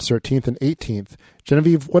out March 13th and 18th.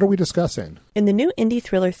 Genevieve, what are we discussing? In the new indie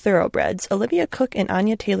thriller Thoroughbreds, Olivia Cooke and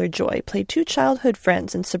Anya Taylor-Joy play two childhood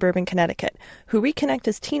friends in suburban Connecticut who reconnect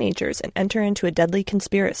as teenagers and enter into a deadly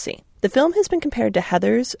conspiracy. The film has been compared to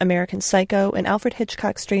Heathers, American Psycho, and Alfred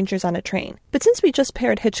Hitchcock's Strangers on a Train. But since we just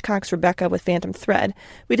paired Hitchcock's Rebecca with Phantom Thread,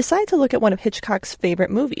 we decided to look at one of Hitchcock's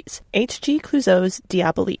favorite movies, H.G. Clouseau's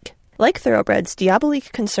Diabolique. Like Thoroughbreds,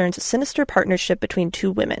 Diabolique concerns a sinister partnership between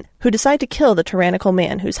two women who decide to kill the tyrannical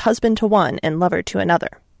man who's husband to one and lover to another.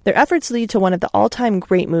 Their efforts lead to one of the all-time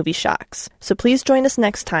great movie shocks. So please join us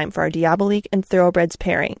next time for our Diabolique and Thoroughbreds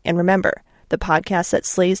pairing. And remember, the podcast that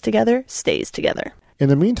slays together stays together. In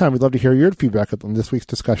the meantime, we'd love to hear your feedback on this week's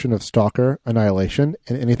discussion of Stalker, Annihilation,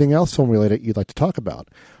 and anything else film-related you'd like to talk about.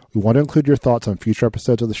 We want to include your thoughts on future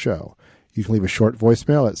episodes of the show. You can leave a short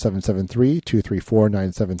voicemail at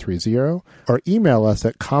 773-234-9730 or email us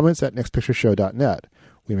at comments@nextpictureshow.net.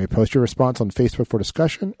 We may post your response on Facebook for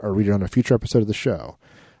discussion or read it on a future episode of the show.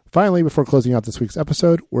 Finally, before closing out this week's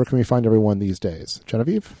episode, where can we find everyone these days?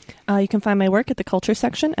 Genevieve? You can find my work at the culture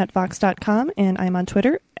section at vox.com, and I'm on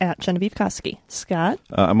Twitter at Genevieve Koski. Scott?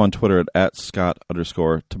 I'm on Twitter at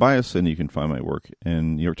Scott_Tobias, and you can find my work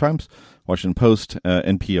in New York Times, Washington Post,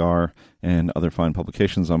 NPR, and other fine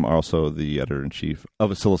publications. I'm also the editor-in-chief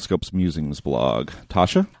of Oscilloscope's Musings blog.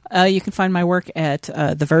 Tasha? You can find my work at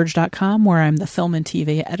TheVerge.com, where I'm the film and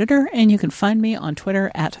TV editor, and you can find me on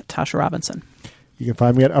Twitter at Tasha Robinson. You can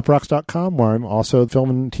find me at uprocks.com, where I'm also the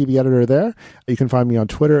film and TV editor there. You can find me on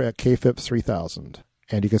Twitter at KFIPS3000.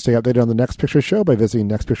 And you can stay updated on The Next Picture Show by visiting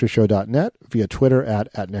nextpictureshow.net, via Twitter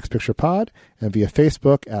at nextpicturepod, and via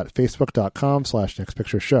Facebook at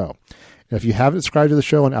facebook.com/nextpictureshow. And if you haven't subscribed to the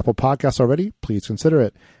show on Apple Podcasts already, please consider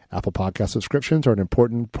it. Apple Podcast subscriptions are an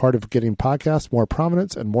important part of getting podcasts more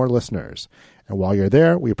prominence and more listeners. And while you're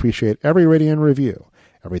there, we appreciate every rating and review.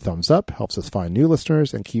 Every thumbs up helps us find new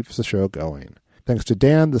listeners and keeps the show going. Thanks to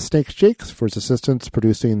Dan the Snake Jakes for his assistance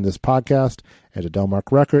producing this podcast, and to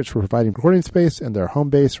Delmark Records for providing recording space in their home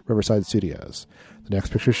base, Riverside Studios. The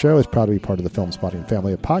Next Picture Show is proud to be part of the Film Spotting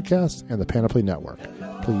family of podcasts and the Panoply Network.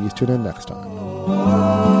 Please tune in next time.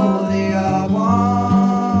 Oh, they are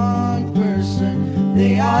one person,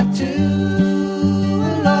 they are two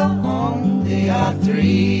alone, they are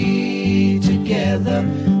three together,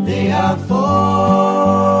 they are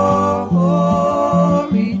four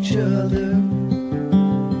for each other.